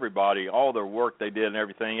 and everybody, all their work they did and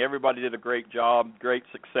everything. Everybody did a great job, great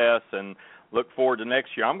success, and look forward to next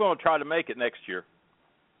year. I'm going to try to make it next year.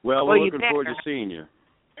 Well, we're looking forward to seeing you.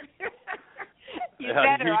 You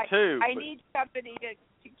better. You too. I need somebody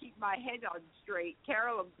to keep my head on straight.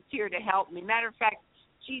 Carolyn's here to help me. Matter of fact,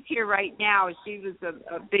 she's here right now. She was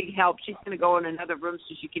a big help. She's going to go in another room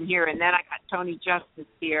so she can hear. And then I got Tony Justice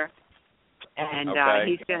here. And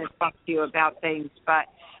he's going to talk to you about things. But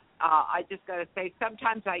I just got to say,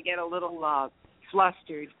 sometimes I get a little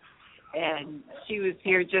flustered. And she was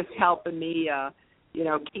here just helping me,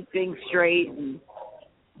 keep things straight. And,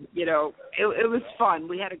 it was fun.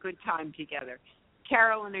 We had a good time together.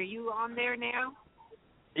 Carolyn, are you on there now?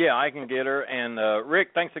 Yeah, I can get her. And, Rick,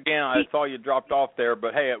 thanks again. I saw you dropped off there,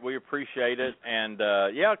 but, hey, we appreciate it. And,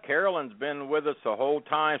 Carolyn's been with us the whole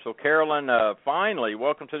time. So, Carolyn, finally,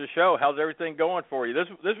 welcome to the show. How's everything going for you? This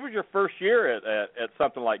was your first year at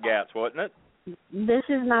something like GATS, wasn't it? This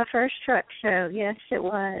is my first truck show. Yes, it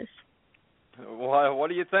was. Well, what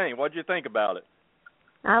do you think? What did you think about it?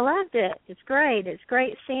 I loved it. It's great. It's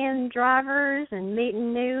great seeing drivers and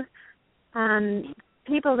meeting new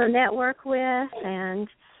people to network with and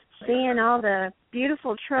seeing all the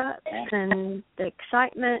beautiful trucks and the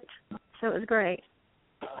excitement. So it was great.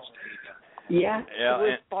 Yeah, it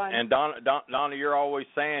was fun. And Donna, you're always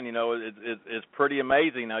saying, it's pretty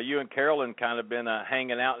amazing. Now, you and Carolyn kind of been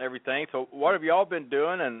hanging out and everything. So what have y'all been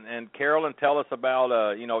doing? And Carolyn, tell us about,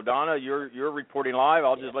 Donna, you're reporting live.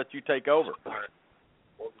 I'll just let you take over.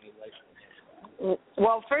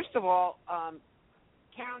 Well, first of all,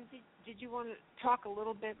 Karen, did you want to talk a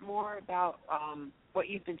little bit more about what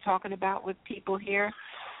you've been talking about with people here,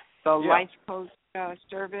 the Life Post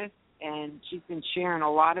service? And she's been sharing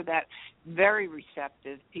a lot of that. Very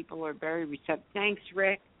receptive. People are very receptive. Thanks,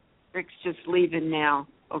 Rick. Rick's just leaving now.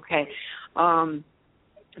 Okay.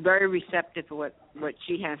 Very receptive to what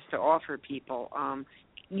she has to offer people.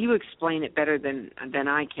 You explain it better than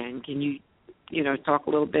I can. Can you, talk a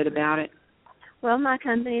little bit about it? Well, my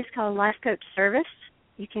company is called Life Coach Service.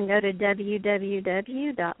 You can go to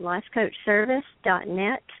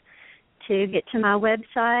www.lifecoachservice.net to get to my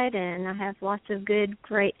website, and I have lots of good,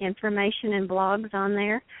 great information and blogs on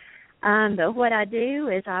there. But what I do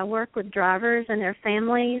is I work with drivers and their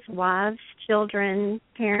families, wives, children,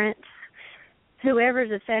 parents,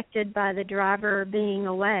 whoever's affected by the driver being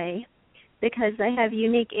away, because they have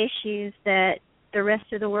unique issues that the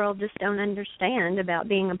rest of the world just don't understand about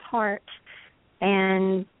being apart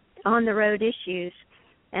and on-the-road issues.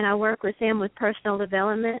 And I work with them with personal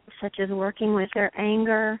development, such as working with their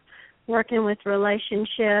anger, working with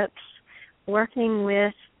relationships, working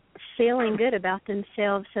with feeling good about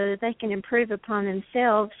themselves so that they can improve upon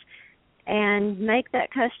themselves and make that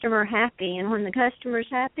customer happy. And when the customer's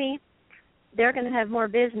happy, they're going to have more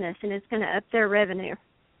business, and it's going to up their revenue.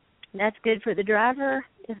 That's good for the driver,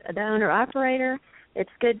 the owner-operator. It's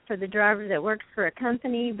good for the driver that works for a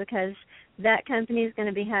company, because that company is going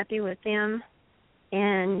to be happy with them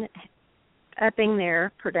and upping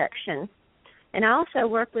their production. And I also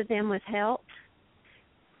work with them with health,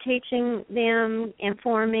 teaching them,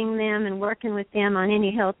 informing them, and working with them on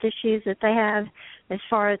any health issues that they have as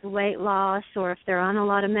far as weight loss, or if they're on a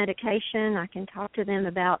lot of medication, I can talk to them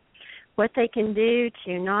about what they can do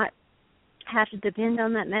to not have to depend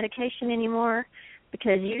on that medication anymore,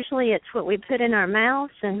 because usually it's what we put in our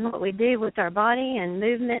mouths and what we do with our body and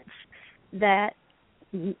movements that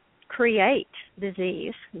create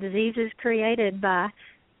disease. Disease is created by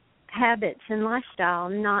habits and lifestyle,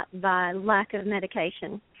 not by lack of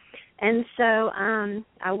medication. And so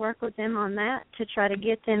I work with them on that to try to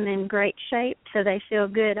get them in great shape so they feel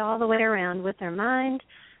good all the way around with their mind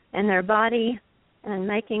and their body, and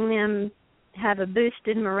making them have a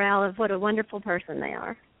boosted morale of what a wonderful person they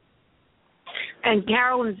are. And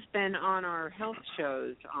Carolyn's been on our health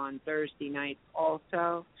shows on Thursday nights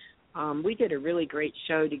also. We did a really great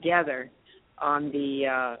show together on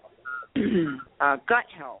the gut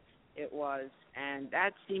health, it was, and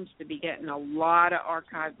that seems to be getting a lot of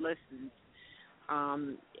archived listens.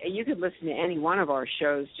 You could listen to any one of our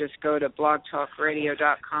shows. Just go to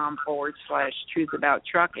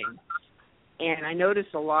blogtalkradio.com/truthabouttrucking. And I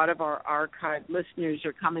noticed a lot of our archived listeners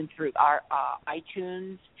are coming through our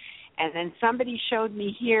iTunes. And then somebody showed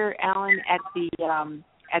me here, Alan, at the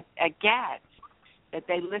at GATS, that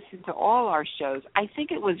they listen to all our shows. I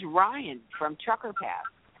think it was Ryan from Trucker Path.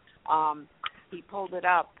 He pulled it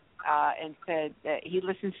up and said that he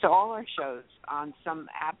listens to all our shows on some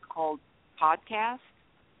app called Podcast.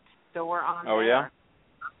 So we're on there. Oh, yeah?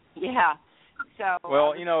 Yeah. So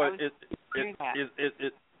well,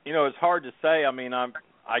 it's hard to say. I mean, I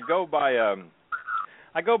go by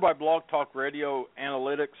Blog Talk Radio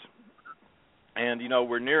analytics, and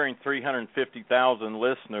we're nearing 350,000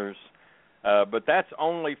 listeners. But that's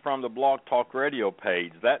only from the Blog Talk Radio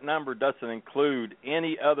page. That number doesn't include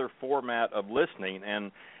any other format of listening.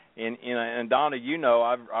 And Donna,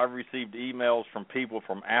 I've received emails from people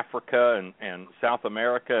from Africa and South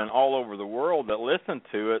America and all over the world that listen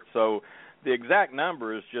to it. So the exact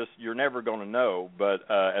number is just you're never going to know. But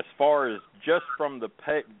as far as just from the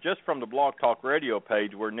Blog Talk Radio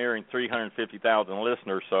page, we're nearing 350,000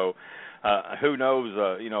 listeners. So who knows?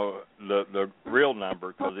 The real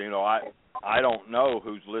number, because I don't know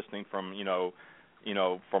who's listening from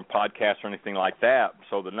from podcasts or anything like that.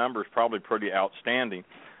 So the number is probably pretty astounding.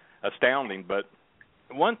 But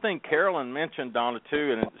one thing Carolyn mentioned, Donna,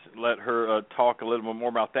 too, and let her talk a little bit more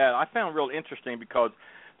about that, I found real interesting, because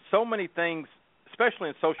so many things, especially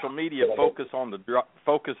in social media,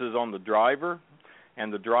 focuses on the driver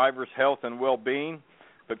and the driver's health and well-being.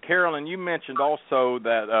 But Carolyn, you mentioned also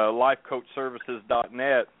that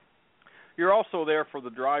lifecoachservices.net, you're also there for the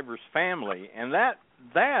driver's family, and that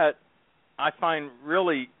I find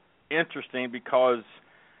really interesting, because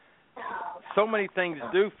so many things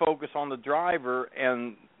do focus on the driver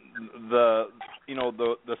and the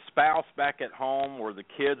spouse back at home or the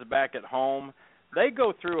kids back at home. They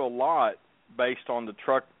go through a lot based on the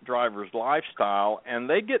truck driver's lifestyle, and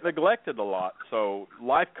they get neglected a lot. So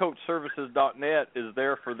lifecoachservices.net is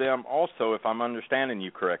there for them also, if I'm understanding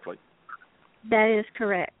you correctly. That is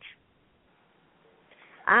correct.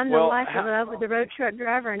 I'm the life of love with the road truck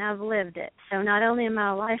driver, and I've lived it. So not only am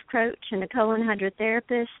I a life coach and a colon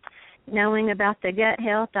hydrotherapist, knowing about the gut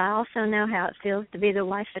health, I also know how it feels to be the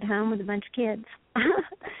wife at home with a bunch of kids.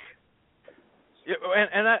 Yeah,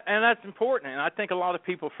 and that's important, and I think a lot of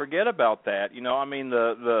people forget about that. I mean,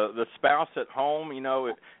 the spouse at home,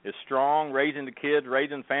 is strong, raising the kids,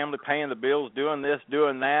 raising family, paying the bills, doing this,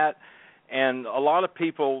 doing that, and a lot of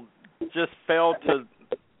people just fail to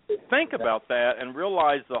think about that and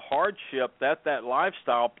realize the hardship that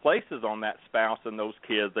lifestyle places on that spouse and those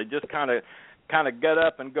kids. They just kind of get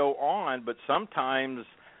up and go on, but sometimes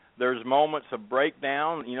there's moments of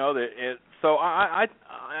breakdown. So I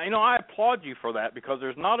applaud you for that, because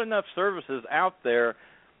there's not enough services out there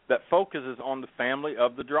that focuses on the family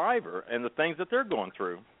of the driver and the things that they're going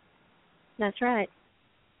through. That's right.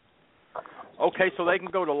 Okay, so they can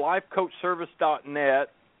go to lifecoachservice.net,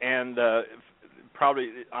 and probably,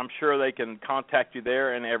 I'm sure they can contact you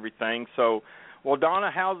there and everything. So, well,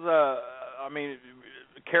 Donna, how's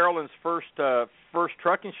Carolyn's first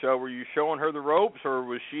trucking show? Were you showing her the ropes, or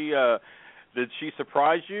was she? Did she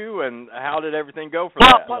surprise you? And how did everything go for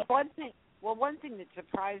that? One thing that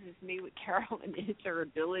surprises me with Carolyn is her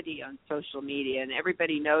ability on social media, and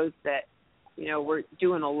everybody knows that. We're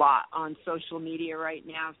doing a lot on social media right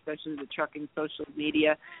now, especially the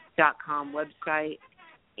truckingsocialmedia.com website.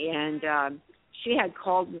 And she had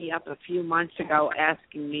called me up a few months ago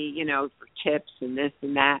asking me, for tips and this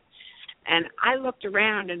and that. And I looked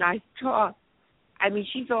around and I saw,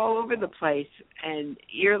 she's all over the place. And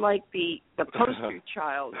you're like the poster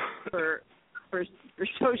child for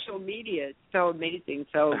social media. It's so amazing.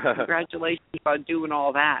 So congratulations on doing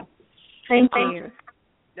all that. Thank you.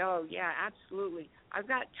 Oh, yeah, absolutely. I've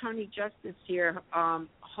got Tony Justice here.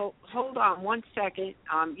 Hold on one second.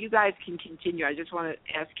 You guys can continue. I just want to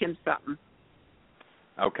ask him something.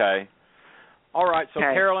 Okay. All right. So,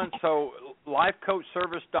 okay. Carolyn, so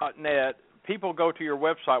lifecoachservice.net, people go to your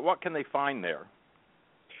website. What can they find there?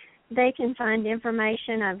 They can find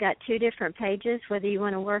information. I've got 2 different pages, whether you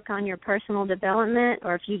want to work on your personal development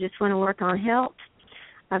or if you just want to work on health.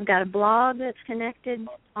 I've got a blog that's connected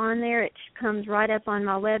on there. It comes right up on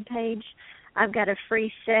my webpage. I've got a free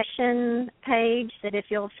session page that if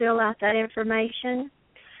you'll fill out that information,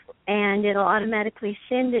 and it'll automatically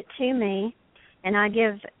send it to me, and I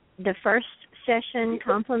give the first session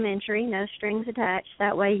complimentary, no strings attached.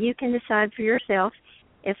 That way you can decide for yourself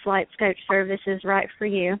if Life Coach Service is right for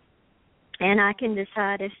you. And I can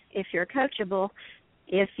decide if you're coachable.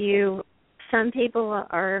 Some people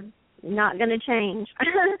are not going to change.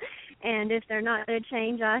 And if they're not going to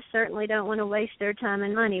change, I certainly don't want to waste their time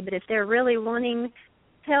and money. But if they're really wanting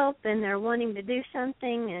help and they're wanting to do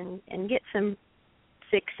something and get some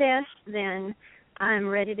success, then I'm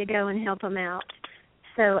ready to go and help them out.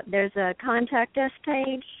 So there's a contact us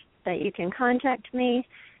page that you can contact me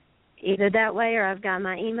either that way, or I've got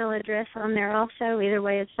my email address on there also. Either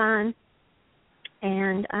way is fine.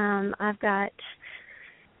 And I've got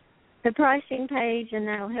the pricing page, and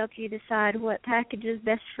that'll help you decide what package is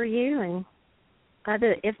best for you. And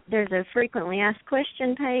if there's a frequently asked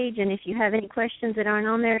question page, and if you have any questions that aren't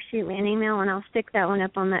on there, shoot me an email, and I'll stick that one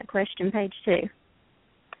up on that question page too.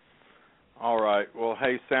 All right. Well,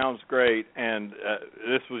 hey, sounds great. And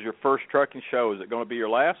this was your first trucking show. Is it going to be your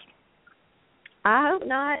last? I hope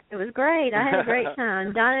not. It was great. I had a great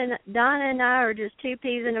time. Donna and I are just 2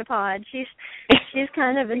 peas in a pod. She's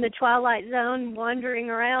kind of in the twilight zone, wandering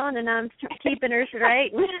around, and I'm keeping her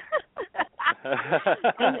straight.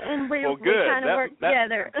 and we kind of work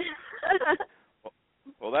together.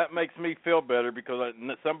 Well, that makes me feel better, because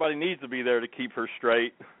somebody needs to be there to keep her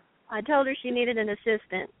straight. I told her she needed an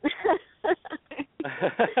assistant.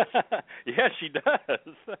 Yeah, she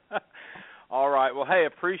does. All right. Well, hey,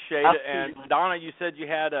 appreciate it. And Donna, you said you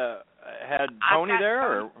had Tony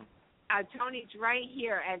there, or? Tony's right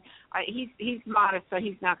here, and he's modest, so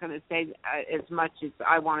he's not going to say as much as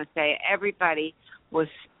I want to say. Everybody was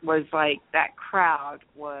like, that crowd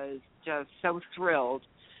was just so thrilled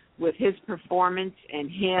with his performance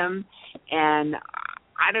and him, and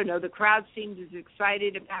I don't know, the crowd seemed as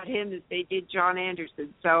excited about him as they did John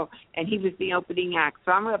Anderson. So, and he was the opening act.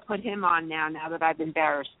 So I'm going to put him on now that I've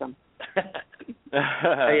embarrassed him.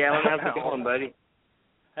 Hey, Alan, how's it going, buddy?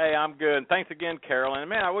 Hey, I'm good. Thanks again, Carolyn.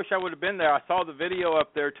 Man, I wish I would have been there. I saw the video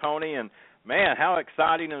up there, Tony, and man, how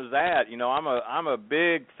exciting is that? I'm a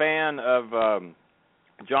big fan of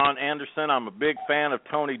John Anderson. I'm a big fan of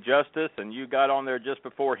Tony Justice, and you got on there just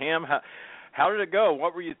before him. How did it go?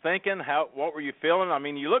 What were you thinking? What were you feeling? I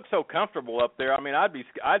mean, you look so comfortable up there. I mean, I'd be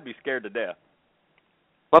scared to death.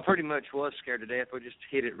 Well, I pretty much was scared to death. We just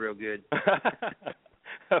hit it real good.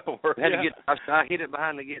 I hit it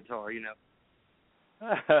behind the guitar,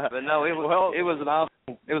 But no, it was an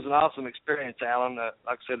awesome experience, Alan. Like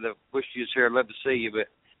I said, I wish you was here. I'd love to see you, but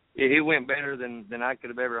it went better than I could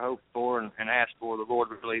have ever hoped for and asked for. The Lord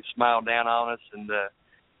really smiled down on us, and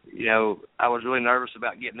I was really nervous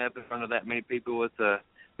about getting up in front of that many people with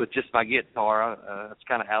just my guitar. It's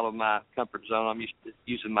kind of out of my comfort zone. I'm used to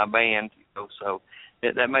using my band, so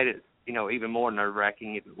that made it even more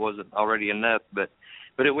nerve-wracking if it wasn't already enough. But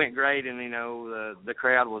but it went great, and the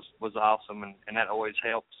crowd was awesome, and that always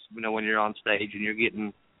helps. When you're on stage and you're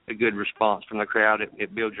getting a good response from the crowd,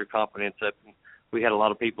 it builds your confidence up. And we had a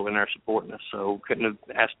lot of people in there supporting us, so couldn't have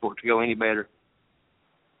asked for it to go any better.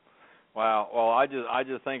 Wow. Well, I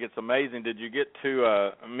just think it's amazing. Did you get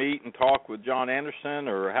to meet and talk with John Anderson,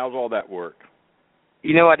 or how's all that work?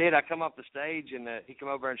 I did. I come off the stage, and he came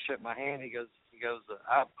over and shook my hand. He goes,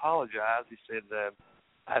 I apologize. He said,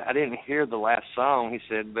 I didn't hear the last song. He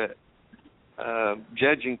said, but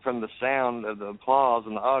judging from the sound of the applause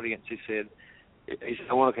in the audience, he said,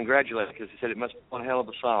 I want to congratulate you, because he said it must be one hell of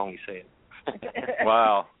a song, he said.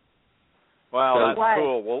 Wow. Wow, that's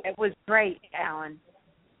cool. Well, it was great, Alan.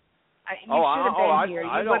 You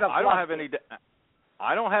I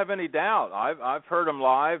don't have any doubt. I've heard him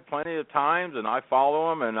live plenty of times, and I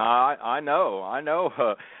follow him, and I know. I'm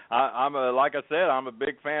like I said, I'm a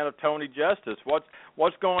big fan of Tony Justice.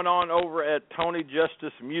 What's going on over at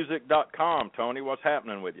TonyJusticeMusic.com? Tony, what's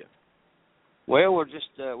happening with you? Well, we're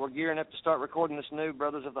gearing up to start recording this new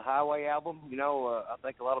Brothers of the Highway album. I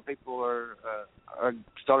think a lot of people are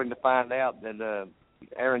starting to find out that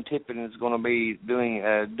Aaron Tippin is going to be doing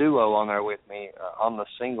a duo on there with me on the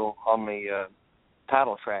single, on the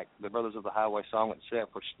title track, the Brothers of the Highway song itself,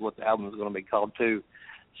 which is what the album is going to be called too.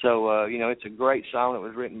 So, it's a great song that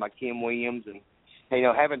was written by Kim Williams, and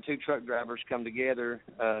having two truck drivers come together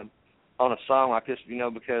on a song like this,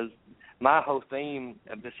 because my whole theme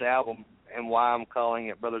of this album and why I'm calling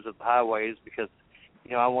it Brothers of the Highway is because,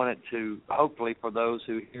 I want it to, hopefully for those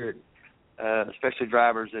who hear it, especially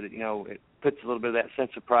drivers, that it puts a little bit of that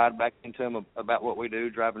sense of pride back into them about what we do,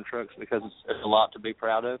 driving trucks, because it's a lot to be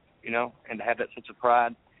proud of, and to have that sense of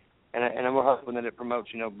pride. And we're hoping that it promotes,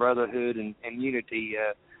 brotherhood and unity.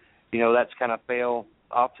 That's kind of fell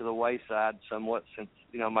off to the wayside somewhat since,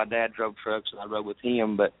 my dad drove trucks and I rode with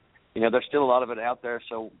him. But, there's still a lot of it out there,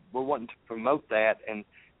 so we're wanting to promote that. And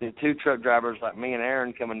the two truck drivers like me and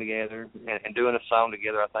Aaron coming together and doing a song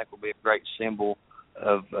together, I think will be a great symbol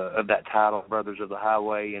of that title, Brothers of the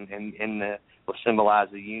Highway, and will symbolize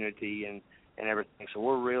the unity and everything. So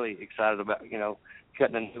we're really excited about,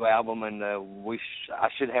 cutting a new album, and I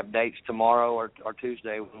should have dates tomorrow or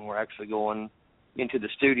Tuesday when we're actually going into the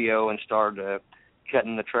studio and start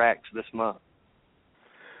cutting the tracks this month.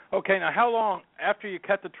 Okay, now how long, after you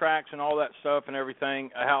cut the tracks and all that stuff and everything,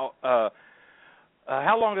 how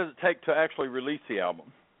long does it take to actually release the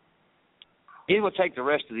album? It will take the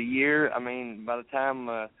rest of the year. I mean, by the time,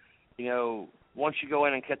 once you go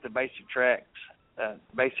in and cut the basic tracks,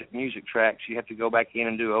 basic music tracks, you have to go back in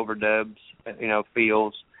and do overdubs,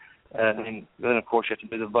 fills, and then of course you have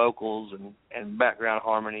to do the vocals and background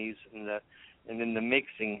harmonies, and then the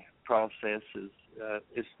mixing process is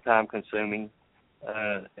time consuming.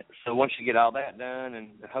 So once you get all that done, and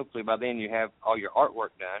hopefully by then you have all your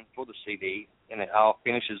artwork done for the CD, and it all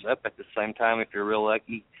finishes up at the same time if you're real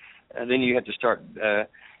lucky, then you have to start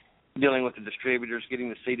dealing with the distributors, getting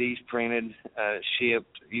the CDs printed,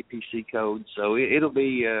 shipped, UPC codes. So it'll take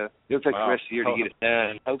the rest of the year to get it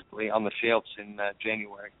done, hopefully on the shelves in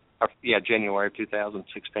January of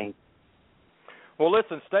 2016. Well,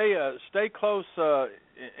 listen, stay close,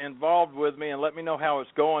 involved with me, and let me know how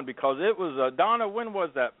it's going, because it was Donna. When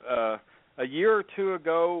was that? A year or two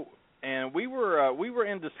ago, and we were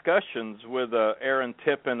in discussions with Aaron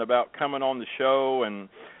Tippin about coming on the show, and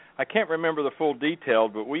I can't remember the full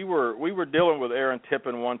details, but we were dealing with Aaron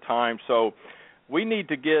Tippin one time, so we need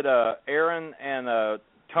to get Aaron and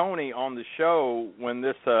Tony on the show when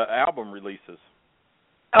this album releases.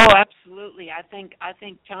 Oh, absolutely. I think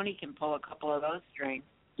Tony can pull a couple of those strings.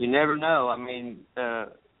 You never know. I mean,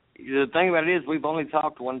 the thing about it is we've only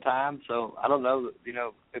talked one time, so I don't know,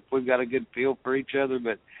 if we've got a good feel for each other,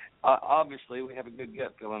 but obviously we have a good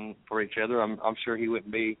gut feeling for each other. I'm sure he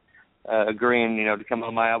wouldn't be agreeing, to come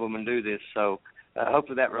on my album and do this. So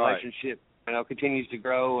hopefully that relationship, continues to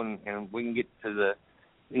grow, and we can get to the,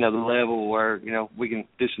 the level where, we can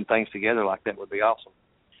do some things together like that would be awesome.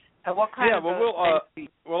 What kind of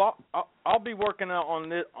I'll be working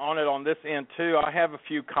on it on this end too. I have a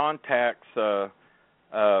few contacts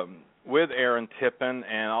with Aaron Tippin,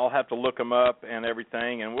 and I'll have to look him up and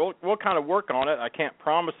everything, and we'll kind of work on it. I can't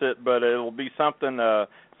promise it, but it'll be something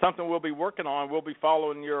we'll be working on. We'll be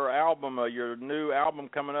following your album, your new album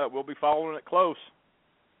coming up. We'll be following it close.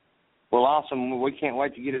 Well, awesome. We can't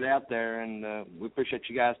wait to get it out there, and we appreciate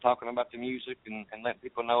you guys talking about the music and letting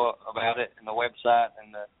people know about it and the website.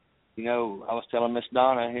 And I was telling Miss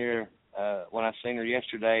Donna here when I seen her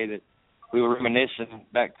yesterday that we were reminiscing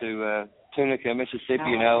back to Tunica,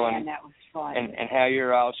 Mississippi, and that was fun. And how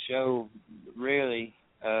your all show really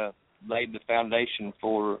laid the foundation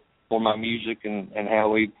for for my music and how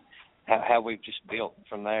we've just built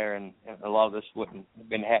from there, and a lot of this wouldn't have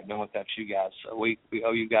been happening without you guys. So we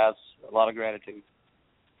owe you guys a lot of gratitude.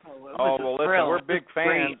 Well, listen, we're big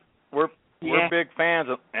fans. We're big fans,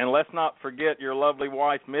 and let's not forget your lovely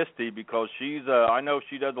wife, Misty, because she's I know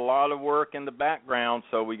she does a lot of work in the background,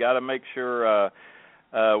 so we got to make sure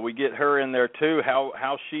we get her in there too.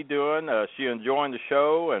 How's she doing? She enjoying the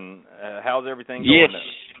show, and how's everything going there?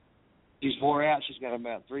 She's wore out. She's got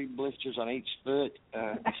about 3 blisters on each foot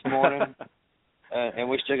this morning. And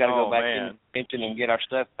we still got to go back in the kitchen and get our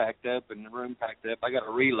stuff packed up and the room packed up. I got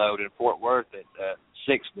a reload in Fort Worth at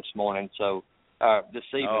 6 this morning, so this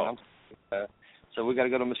evening. So we got to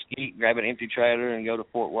go to Mesquite, grab an empty trailer, and go to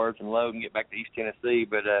Fort Worth and load and get back to East Tennessee.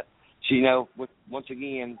 But she, once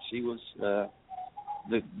again, she was the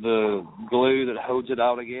glue that holds it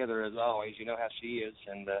all together, as always. You know how she is,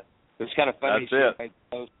 and it was kind of funny.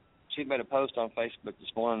 She made a post on Facebook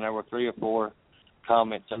this morning. There were 3 or 4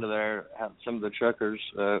 comments under there. Some of the truckers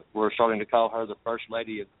were starting to call her the first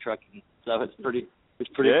lady of trucking. So it's pretty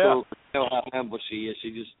cool. You know how humble she is.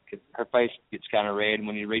 She just, her face gets kind of red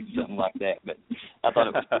when you read something like that. But I thought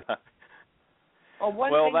it was pretty.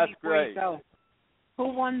 Well, that's great.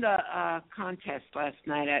 Who won the contest last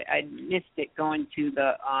night? I missed it going to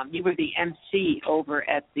the. You were the MC over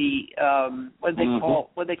at the. What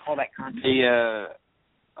do they call that contest? The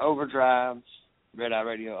Overdrive's Red Eye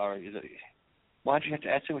Radio, or is it? Why'd you have to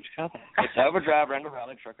ask me what you call that? It's Overdrive Randall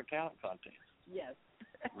Raleigh Trucker Talent Contest. Yes.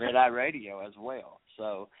 Red Eye Radio as well.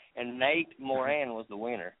 So, and Nate Moran was the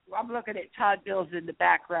winner. Well, I'm looking at Todd Bills in the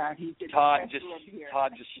background. Todd just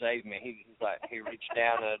saved me. He reached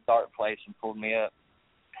down in a dark place and pulled me up.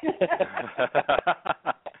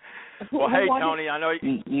 Well, hey Tony, I know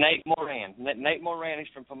Nate Moran. Nate Moran. He's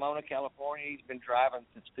from Pomona, California. He's been driving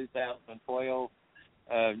since 2012.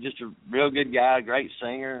 Just a real good guy, great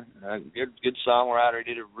singer, good songwriter.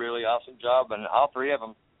 He did a really awesome job, and all three of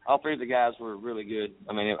the guys were really good.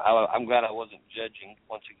 I mean, I'm glad I wasn't judging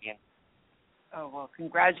once again. Oh, well,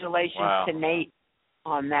 congratulations to Nate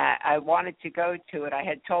on that. I wanted to go to it. I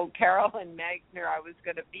had told Carol and Magner I was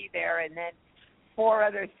going to be there, and then 4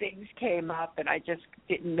 other things came up, and I just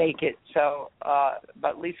didn't make it. So, but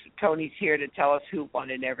at least Tony's here to tell us who won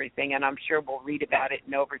and everything, and I'm sure we'll read about it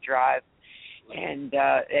in Overdrive and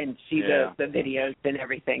see the videos and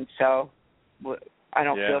everything. So I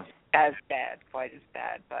don't feel quite as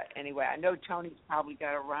bad. But anyway, I know Tony's probably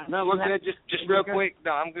got to run. No, we're good. Just real quick.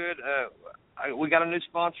 No, I'm good. We got a new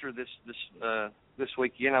sponsor this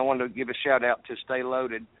weekend. I wanted to give a shout out to Stay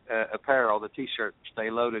Loaded Apparel, the T-shirt Stay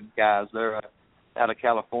Loaded guys. They're out of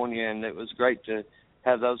California, and it was great to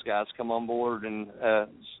have those guys come on board. And I'd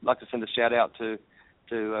like to send a shout out to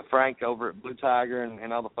Frank over at Blue Tiger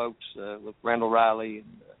and all the folks with Randall Riley and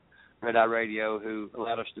Red Eye Radio who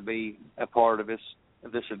allowed us to be a part of this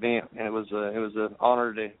event. And it was an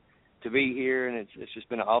honor to be here, and it's just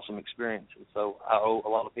been an awesome experience. And so I owe a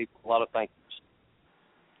lot of people a lot of thank yous.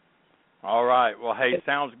 All right. Well, hey,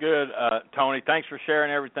 sounds good. Tony, thanks for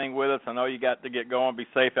sharing everything with us. I know you got to get going. Be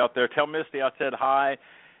safe out there. Tell Misty I said hi,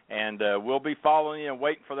 and we'll be following you and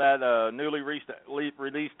waiting for that newly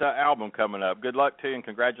released album coming up. Good luck to you, and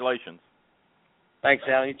congratulations. Thanks,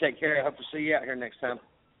 Alan. You take care. I hope to see you out here next time.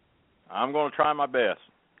 I'm going to try my best.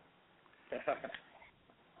 Hey,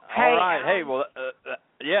 all right. Hey, well,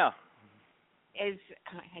 yeah.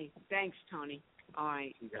 Hey, thanks, Tony. All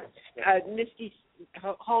right. Misty,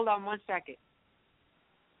 hold on 1 second.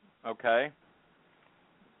 Okay.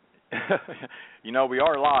 We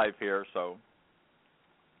are live here, so.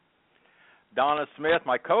 Donna Smith,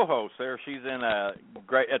 my co-host there, she's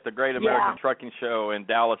at the Great American Trucking Show in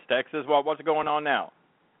Dallas, Texas. Well, what's going on now?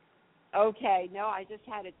 Okay. No, I just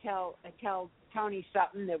had to tell Tony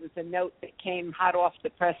something. There was a note that came hot off the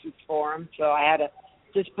presses for him, so I had to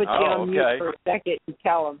just put you on mute for a second and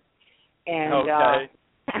tell him.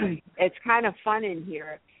 And it's kind of fun in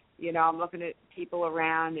here. I'm looking at people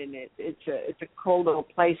around, and it's a cool little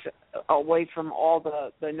place away from all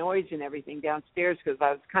the noise and everything downstairs, because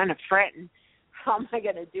I was kind of fretting, how am I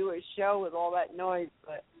going to do a show with all that noise?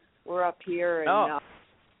 But we're up here, and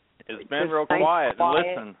it's been real quiet. And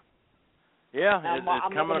listen,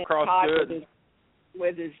 it's coming across good.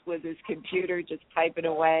 With his computer, just typing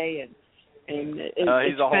away, and it's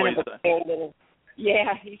he's always kind of a cool little.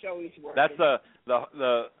 Yeah, he's always working. That's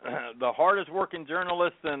the hardest working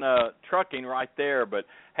journalist in trucking right there. But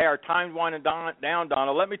hey, our time's winding down,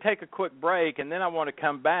 Donna. Let me take a quick break, and then I want to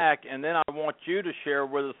come back, and then I want you to share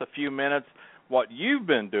with us a few minutes what you've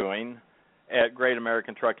been doing at Great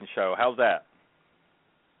American Trucking Show. How's that?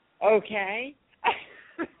 Okay.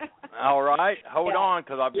 All right. Hold on,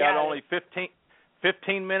 because I've got only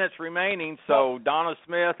 15 minutes remaining. So Donna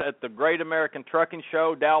Smith at the Great American Trucking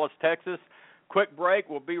Show, Dallas, Texas. Quick break.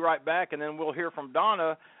 We'll be right back, and then we'll hear from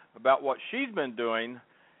Donna about what she's been doing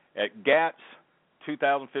at GATS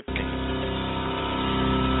 2015.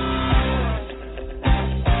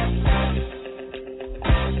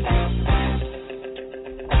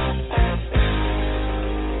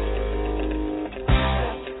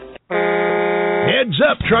 Heads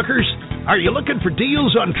up, truckers. Are you looking for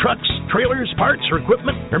deals on trucks, trailers, parts, or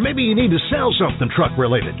equipment? Or maybe you need to sell something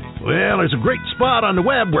truck-related? Well, there's a great spot on the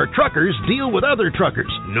web where truckers deal with other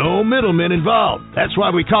truckers. No middlemen involved. That's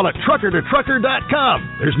why we call it trucker-to-trucker.com.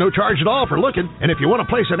 There's no charge at all for looking, and if you want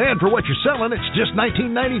to place an ad for what you're selling, it's just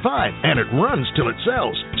 $19.95, and it runs till it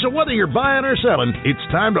sells. So whether you're buying or selling, it's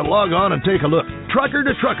time to log on and take a look.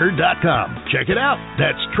 trucker-to-trucker.com. Check it out.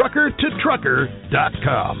 That's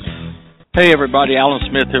trucker-to-trucker.com. Hey everybody, Alan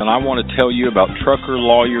Smith here, and I want to tell you about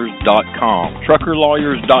TruckerLawyers.com.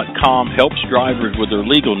 TruckerLawyers.com helps drivers with their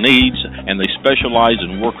legal needs, and they specialize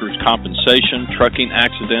in workers' compensation, trucking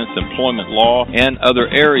accidents, employment law, and other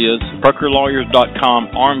areas.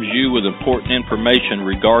 TruckerLawyers.com arms you with important information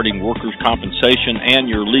regarding workers' compensation and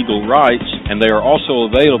your legal rights, and they are also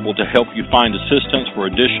available to help you find assistance for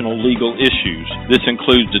additional legal issues. This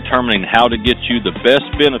includes determining how to get you the best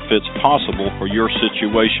benefits possible for your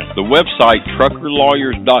situation. The website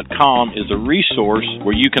TruckerLawyers.com is a resource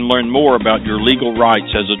where you can learn more about your legal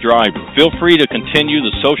rights as a driver. Feel free to continue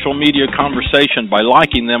the social media conversation by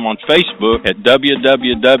liking them on Facebook at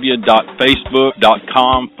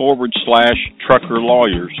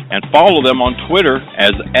www.facebook.com/TruckerLawyers and follow them on Twitter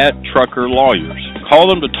as @TruckerLawyers. Call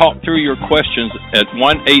them to talk through your questions at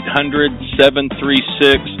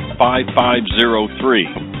 1-800-736-5503.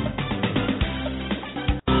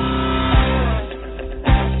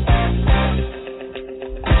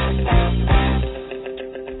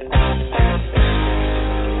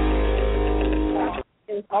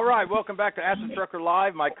 All right, welcome back to Ask the Trucker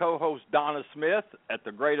Live. My co-host Donna Smith at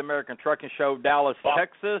the Great American Trucking Show, Dallas,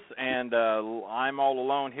 Texas, and I'm all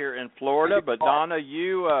alone here in Florida. But Donna,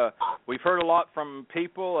 we've heard a lot from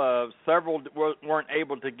people. Several weren't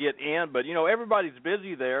able to get in, but everybody's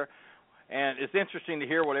busy there, and it's interesting to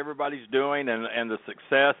hear what everybody's doing and the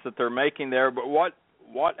success that they're making there. But what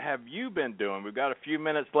have you been doing? We've got a few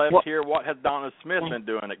minutes left here. What has Donna Smith been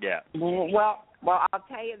doing at GATS? Well, I'll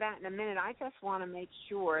tell you that in a minute. I just want to make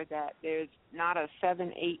sure that there's not a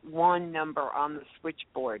 781 number on the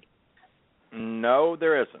switchboard. No,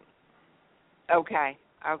 there isn't. Okay,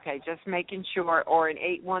 just making sure. Or an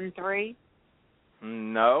 813?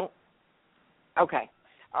 No. Okay,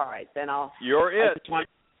 all right, then I'll... You're it.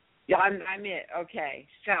 Yeah, I'm it. Okay,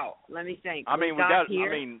 so let me think.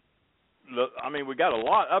 we got a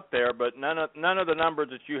lot up there, but none of the numbers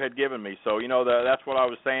that you had given me. So that's what I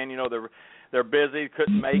was saying. They're busy,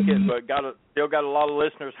 couldn't make it, but still got a lot of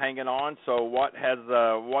listeners hanging on. So what's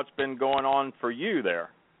been going on for you there?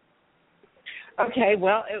 Okay,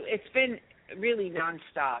 well, it's been really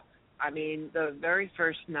nonstop. I mean, the very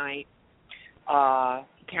first night,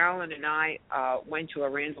 Carolyn and I went to a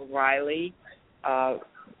Randall Riley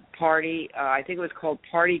party. I think it was called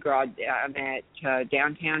Party Grad at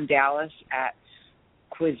downtown Dallas at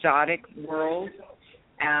Quixotic World,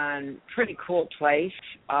 and pretty cool place.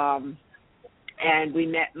 And we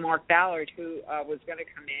met Mark Ballard, who was going to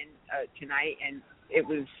come in tonight, and it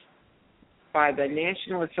was by the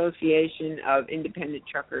National Association of Independent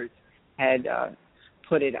Truckers had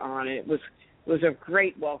put it on. It was a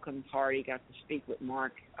great welcome party. Got to speak with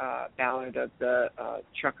Mark Ballard of the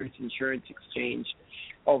Truckers Insurance Exchange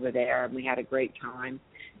over there, and we had a great time.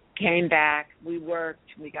 Came back, we worked,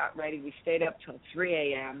 we got ready, we stayed up till 3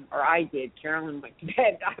 a.m., or I did. Carolyn went to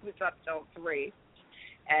bed. I was up till 3.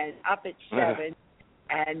 And up at 7,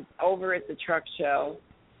 and over at the truck show,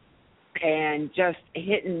 and just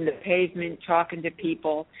hitting the pavement, talking to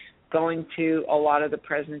people, going to a lot of the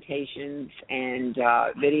presentations and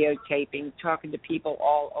videotaping, talking to people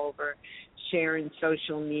all over, sharing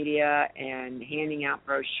social media and handing out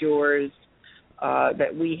brochures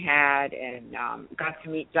that we had, and got to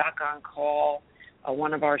meet Doc on Call,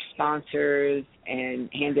 one of our sponsors, and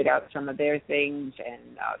handed out some of their things,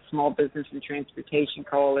 and Small Business and Transportation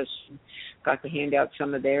Coalition got to hand out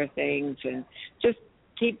some of their things, and just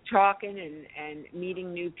keep talking and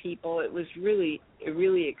meeting new people. It was really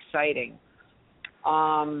exciting.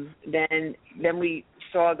 Then we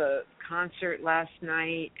saw the concert last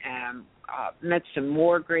night, and met some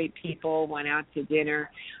more great people, went out to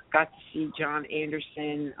dinner, got to see John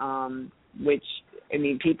Anderson, which, I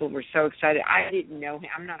mean, people were so excited. I didn't know him.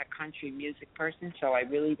 I'm not a country music person, so I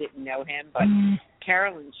really didn't know him, but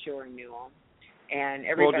Carolyn sure knew him. And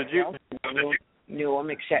everybody else knew him. knew him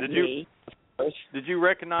except me. Did you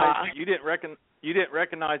recognize? You didn't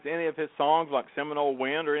recognize any of his songs like Seminole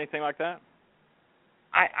Wind or anything like that?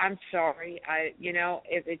 I'm sorry.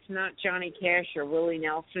 If it's not Johnny Cash or Willie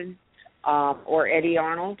Nelson or Eddie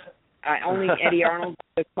Arnold, only Eddie Arnold,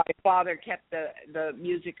 because my father kept the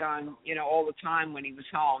music on, all the time when he was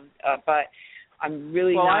home. But I'm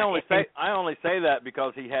really not. I only say that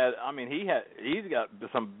because he's got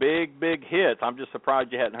some big hits. I'm just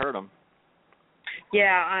surprised you hadn't heard them.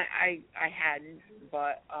 Yeah, I hadn't,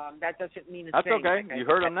 but that doesn't mean a thing. That's okay. You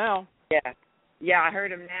heard him now. Yeah, I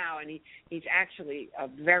heard him now, and he's actually a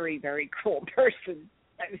very, very cool person.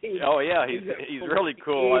 He's really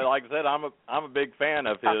cool. Like I said, I'm a big fan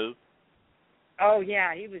of his. Oh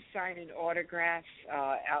yeah, he was signing autographs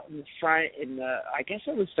out in front in I guess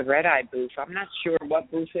it was the Red Eye booth. I'm not sure what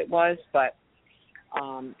booth it was, but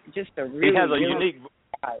just a really.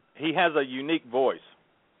 He has a unique voice.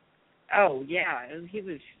 Oh yeah, he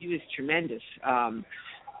was tremendous.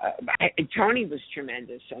 Tony was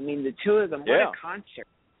tremendous. I mean, the two of them. What a concert!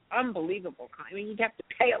 Unbelievable. I mean, you'd have to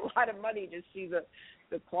pay a lot of money to see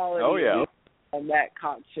the quality of that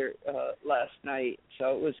concert last night.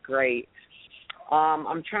 So it was great.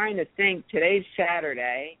 I'm trying to think. Today's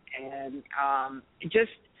Saturday, and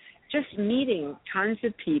just meeting tons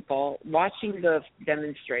of people, watching the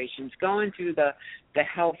demonstrations, going through the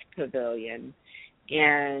health pavilion,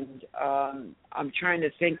 and I'm trying to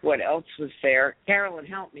think what else was there. Carolyn,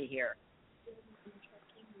 help me here.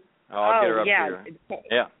 I'll get her up here.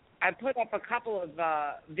 Yeah. I put up a couple of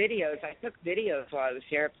videos. I took videos while I was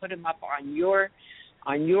here. I put them up on your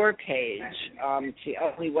page. It's the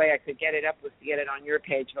only way I could get it up was to get it on your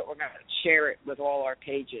page, but we're going to share it with all our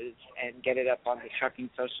pages and get it up on the Trucking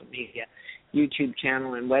Social Media YouTube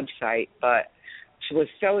channel and website. But I was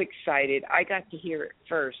so excited. I got to hear it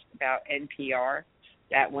first about NPR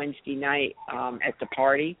that Wednesday night at the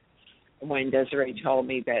party when Desiree told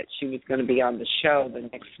me that she was going to be on the show the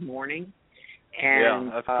next morning.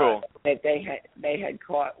 And that's cool. That they had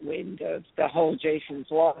caught wind of the whole Jason's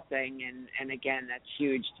Law thing, and again, that's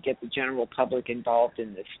huge to get the general public involved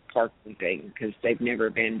in this parking thing because they've never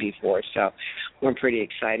been before. So we're pretty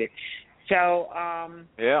excited. So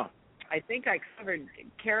I think I covered.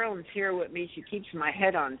 Carolyn's here with me. She keeps my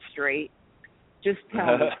head on straight. Just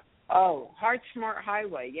tell me. Oh, Heart Smart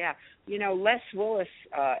Highway. Yeah, Les Willis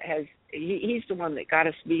he's the one that got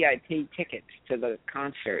us VIP tickets to the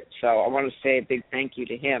concert. So I want to say a big thank you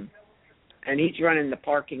to him. And he's running the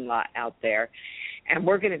parking lot out there. And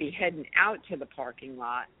we're going to be heading out to the parking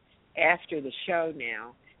lot after the show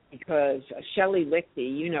now because Shelley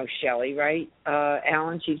Lichty, you know Shelley, right?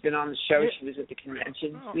 Alan, she's been on the show. She was at the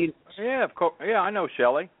convention. Yeah, of course. Yeah, I know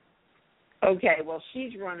Shelley. Okay, well,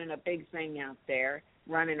 she's running a big thing out there,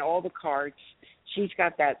 running all the carts. She's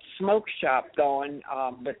got that smoke shop going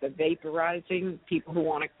with the vaporizing, people who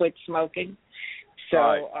want to quit smoking.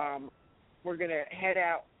 So we're going to head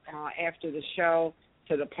out after the show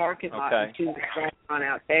to the parking lot and see what's going on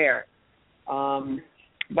out there.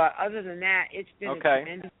 But other than that, it's been a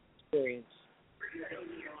tremendous experience.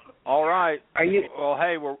 All right. Are you? Well,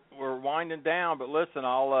 hey, we're winding down, but listen,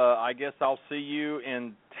 I guess I'll see you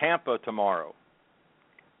in Tampa tomorrow.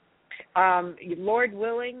 Lord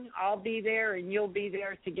willing, I'll be there, and you'll be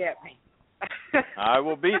there to get me. I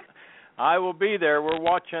will be there. We're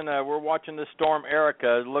watching the storm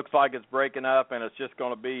Erica. It looks like it's breaking up, and it's just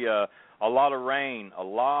going to be a lot of rain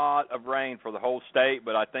for the whole state.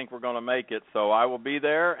 But I think we're going to make it. So I will be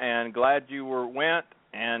there, and glad you went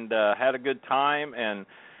and had a good time. And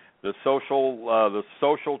the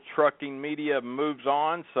social trucking media moves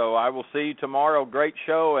on. So I will see you tomorrow. Great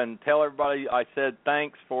show, and tell everybody I said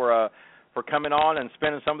thanks for coming on and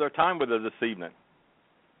spending some of their time with us this evening.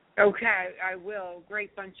 Okay, I will.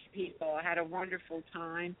 Great bunch of people. I had a wonderful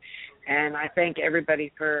time, and I thank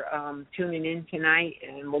everybody for tuning in tonight,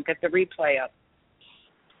 and we'll get the replay up.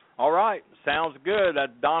 All right. Sounds good.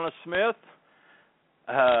 Donna Smith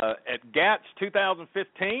at GATS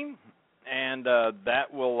 2015, and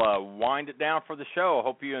that will wind it down for the show. I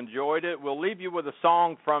hope you enjoyed it. We'll leave you with a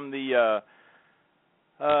song from the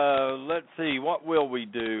let's see, what will we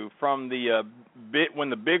do? From the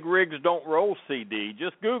When the Big Rigs Don't Roll CD.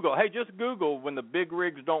 Just Google When the Big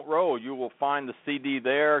Rigs Don't Roll. You will find the CD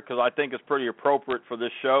there because I think it's pretty appropriate for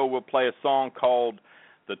this show. We'll play a song called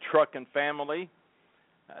The Truckin' Family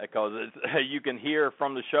because you can hear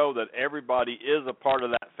from the show that everybody is a part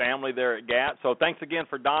of that family there at GATS. So thanks again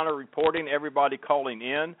for Donna reporting, everybody calling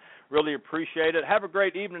in. Really appreciate it. Have a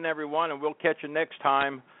great evening, everyone, and we'll catch you next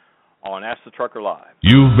time on Ask the Trucker Live.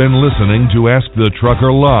 You've been listening to Ask the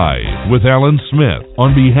Trucker Live with Alan Smith.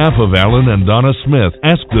 On behalf of Alan and Donna Smith,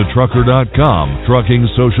 AskTheTrucker.com,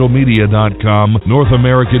 TruckingSocialMedia.com,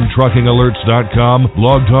 NorthAmericanTruckingAlerts.com,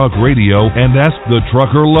 Blog Talk Radio, and Ask the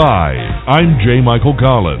Trucker Live. I'm J. Michael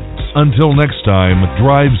Collins. Until next time,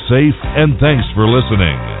 drive safe and thanks for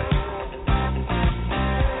listening.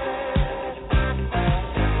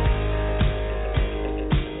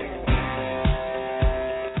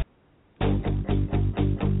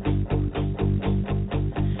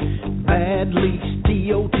 Bad lease,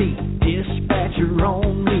 DOT, dispatcher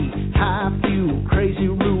on me. High fuel, crazy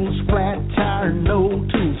rules, flat tire, no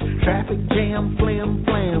tools. Traffic jam, flim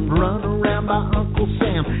flam, run around by Uncle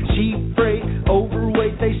Sam. Cheap freight,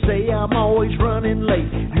 overweight, they say I'm always running late.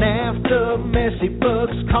 NAFTA, messy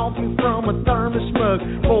bugs, coffee from a thermos mug.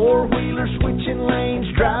 Four-wheeler switching lanes,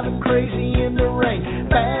 driving crazy in the rain.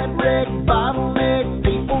 Bad wreck, bottleneck,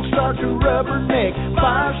 people start to rubberneck.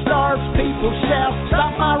 Fire starts, people shout,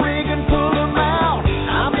 stop my rig and pull them out.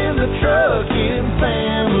 I'm in the trucking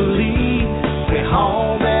family. We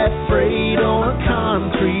haul that freight on a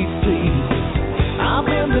concrete sea. I'm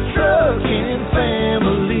in the trucking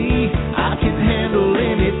family. I can handle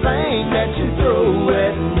anything that you throw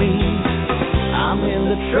at me. I'm in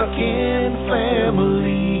the trucking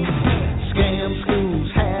family. Scam schools,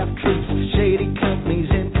 half-truths, shady companies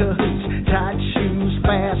in cahoots. Tight shoes,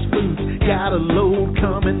 fast boots, got a load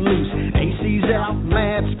coming loose. AC's out,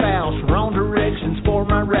 mad spouse, wrong directions for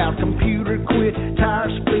my route. Computer quit, tire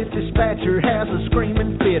split, dispatcher has a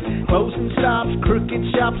screaming fit. Closing stops, crooked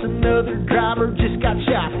shops, another driver just got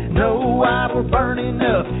shot. No idle, burning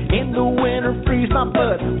up, in the winter freeze my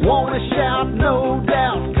butt. Wanna shout, no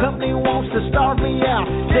doubt, company wants to starve me out.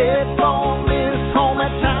 Dead phone is home,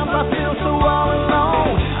 at times I feel so all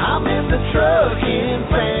alone. I'm in the trucking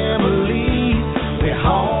family. We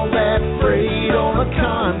haul that freight on a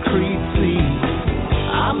concrete sea.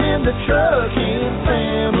 I'm in the trucking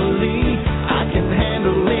family. I can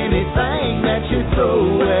handle anything that you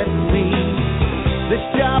throw at me. This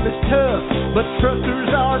job is tough, but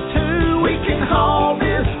truckers are too. We can haul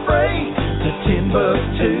this freight to $10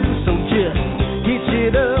 too. So just hitch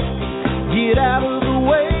it up, get out of the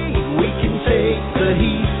way. We can take the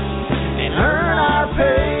heat and earn our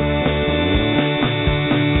pay.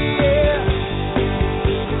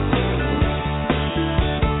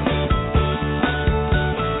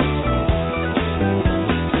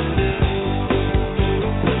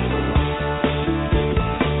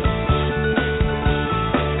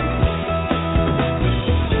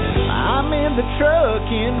 The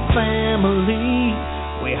trucking family,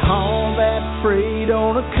 we haul that freight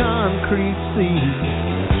on a concrete sea.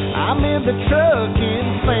 I'm in the trucking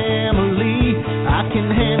family. I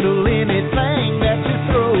can handle anything that you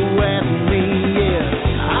throw at me.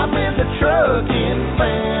 Yeah, I'm in the trucking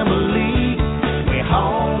family. We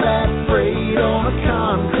haul that freight on a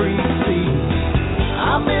concrete sea.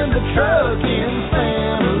 I'm in the trucking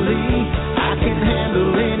family. I can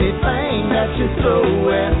handle anything that you throw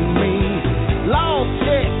at me. Long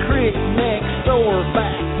check, crick, neck, store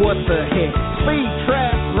back, what the heck? Speed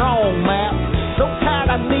trap, wrong map,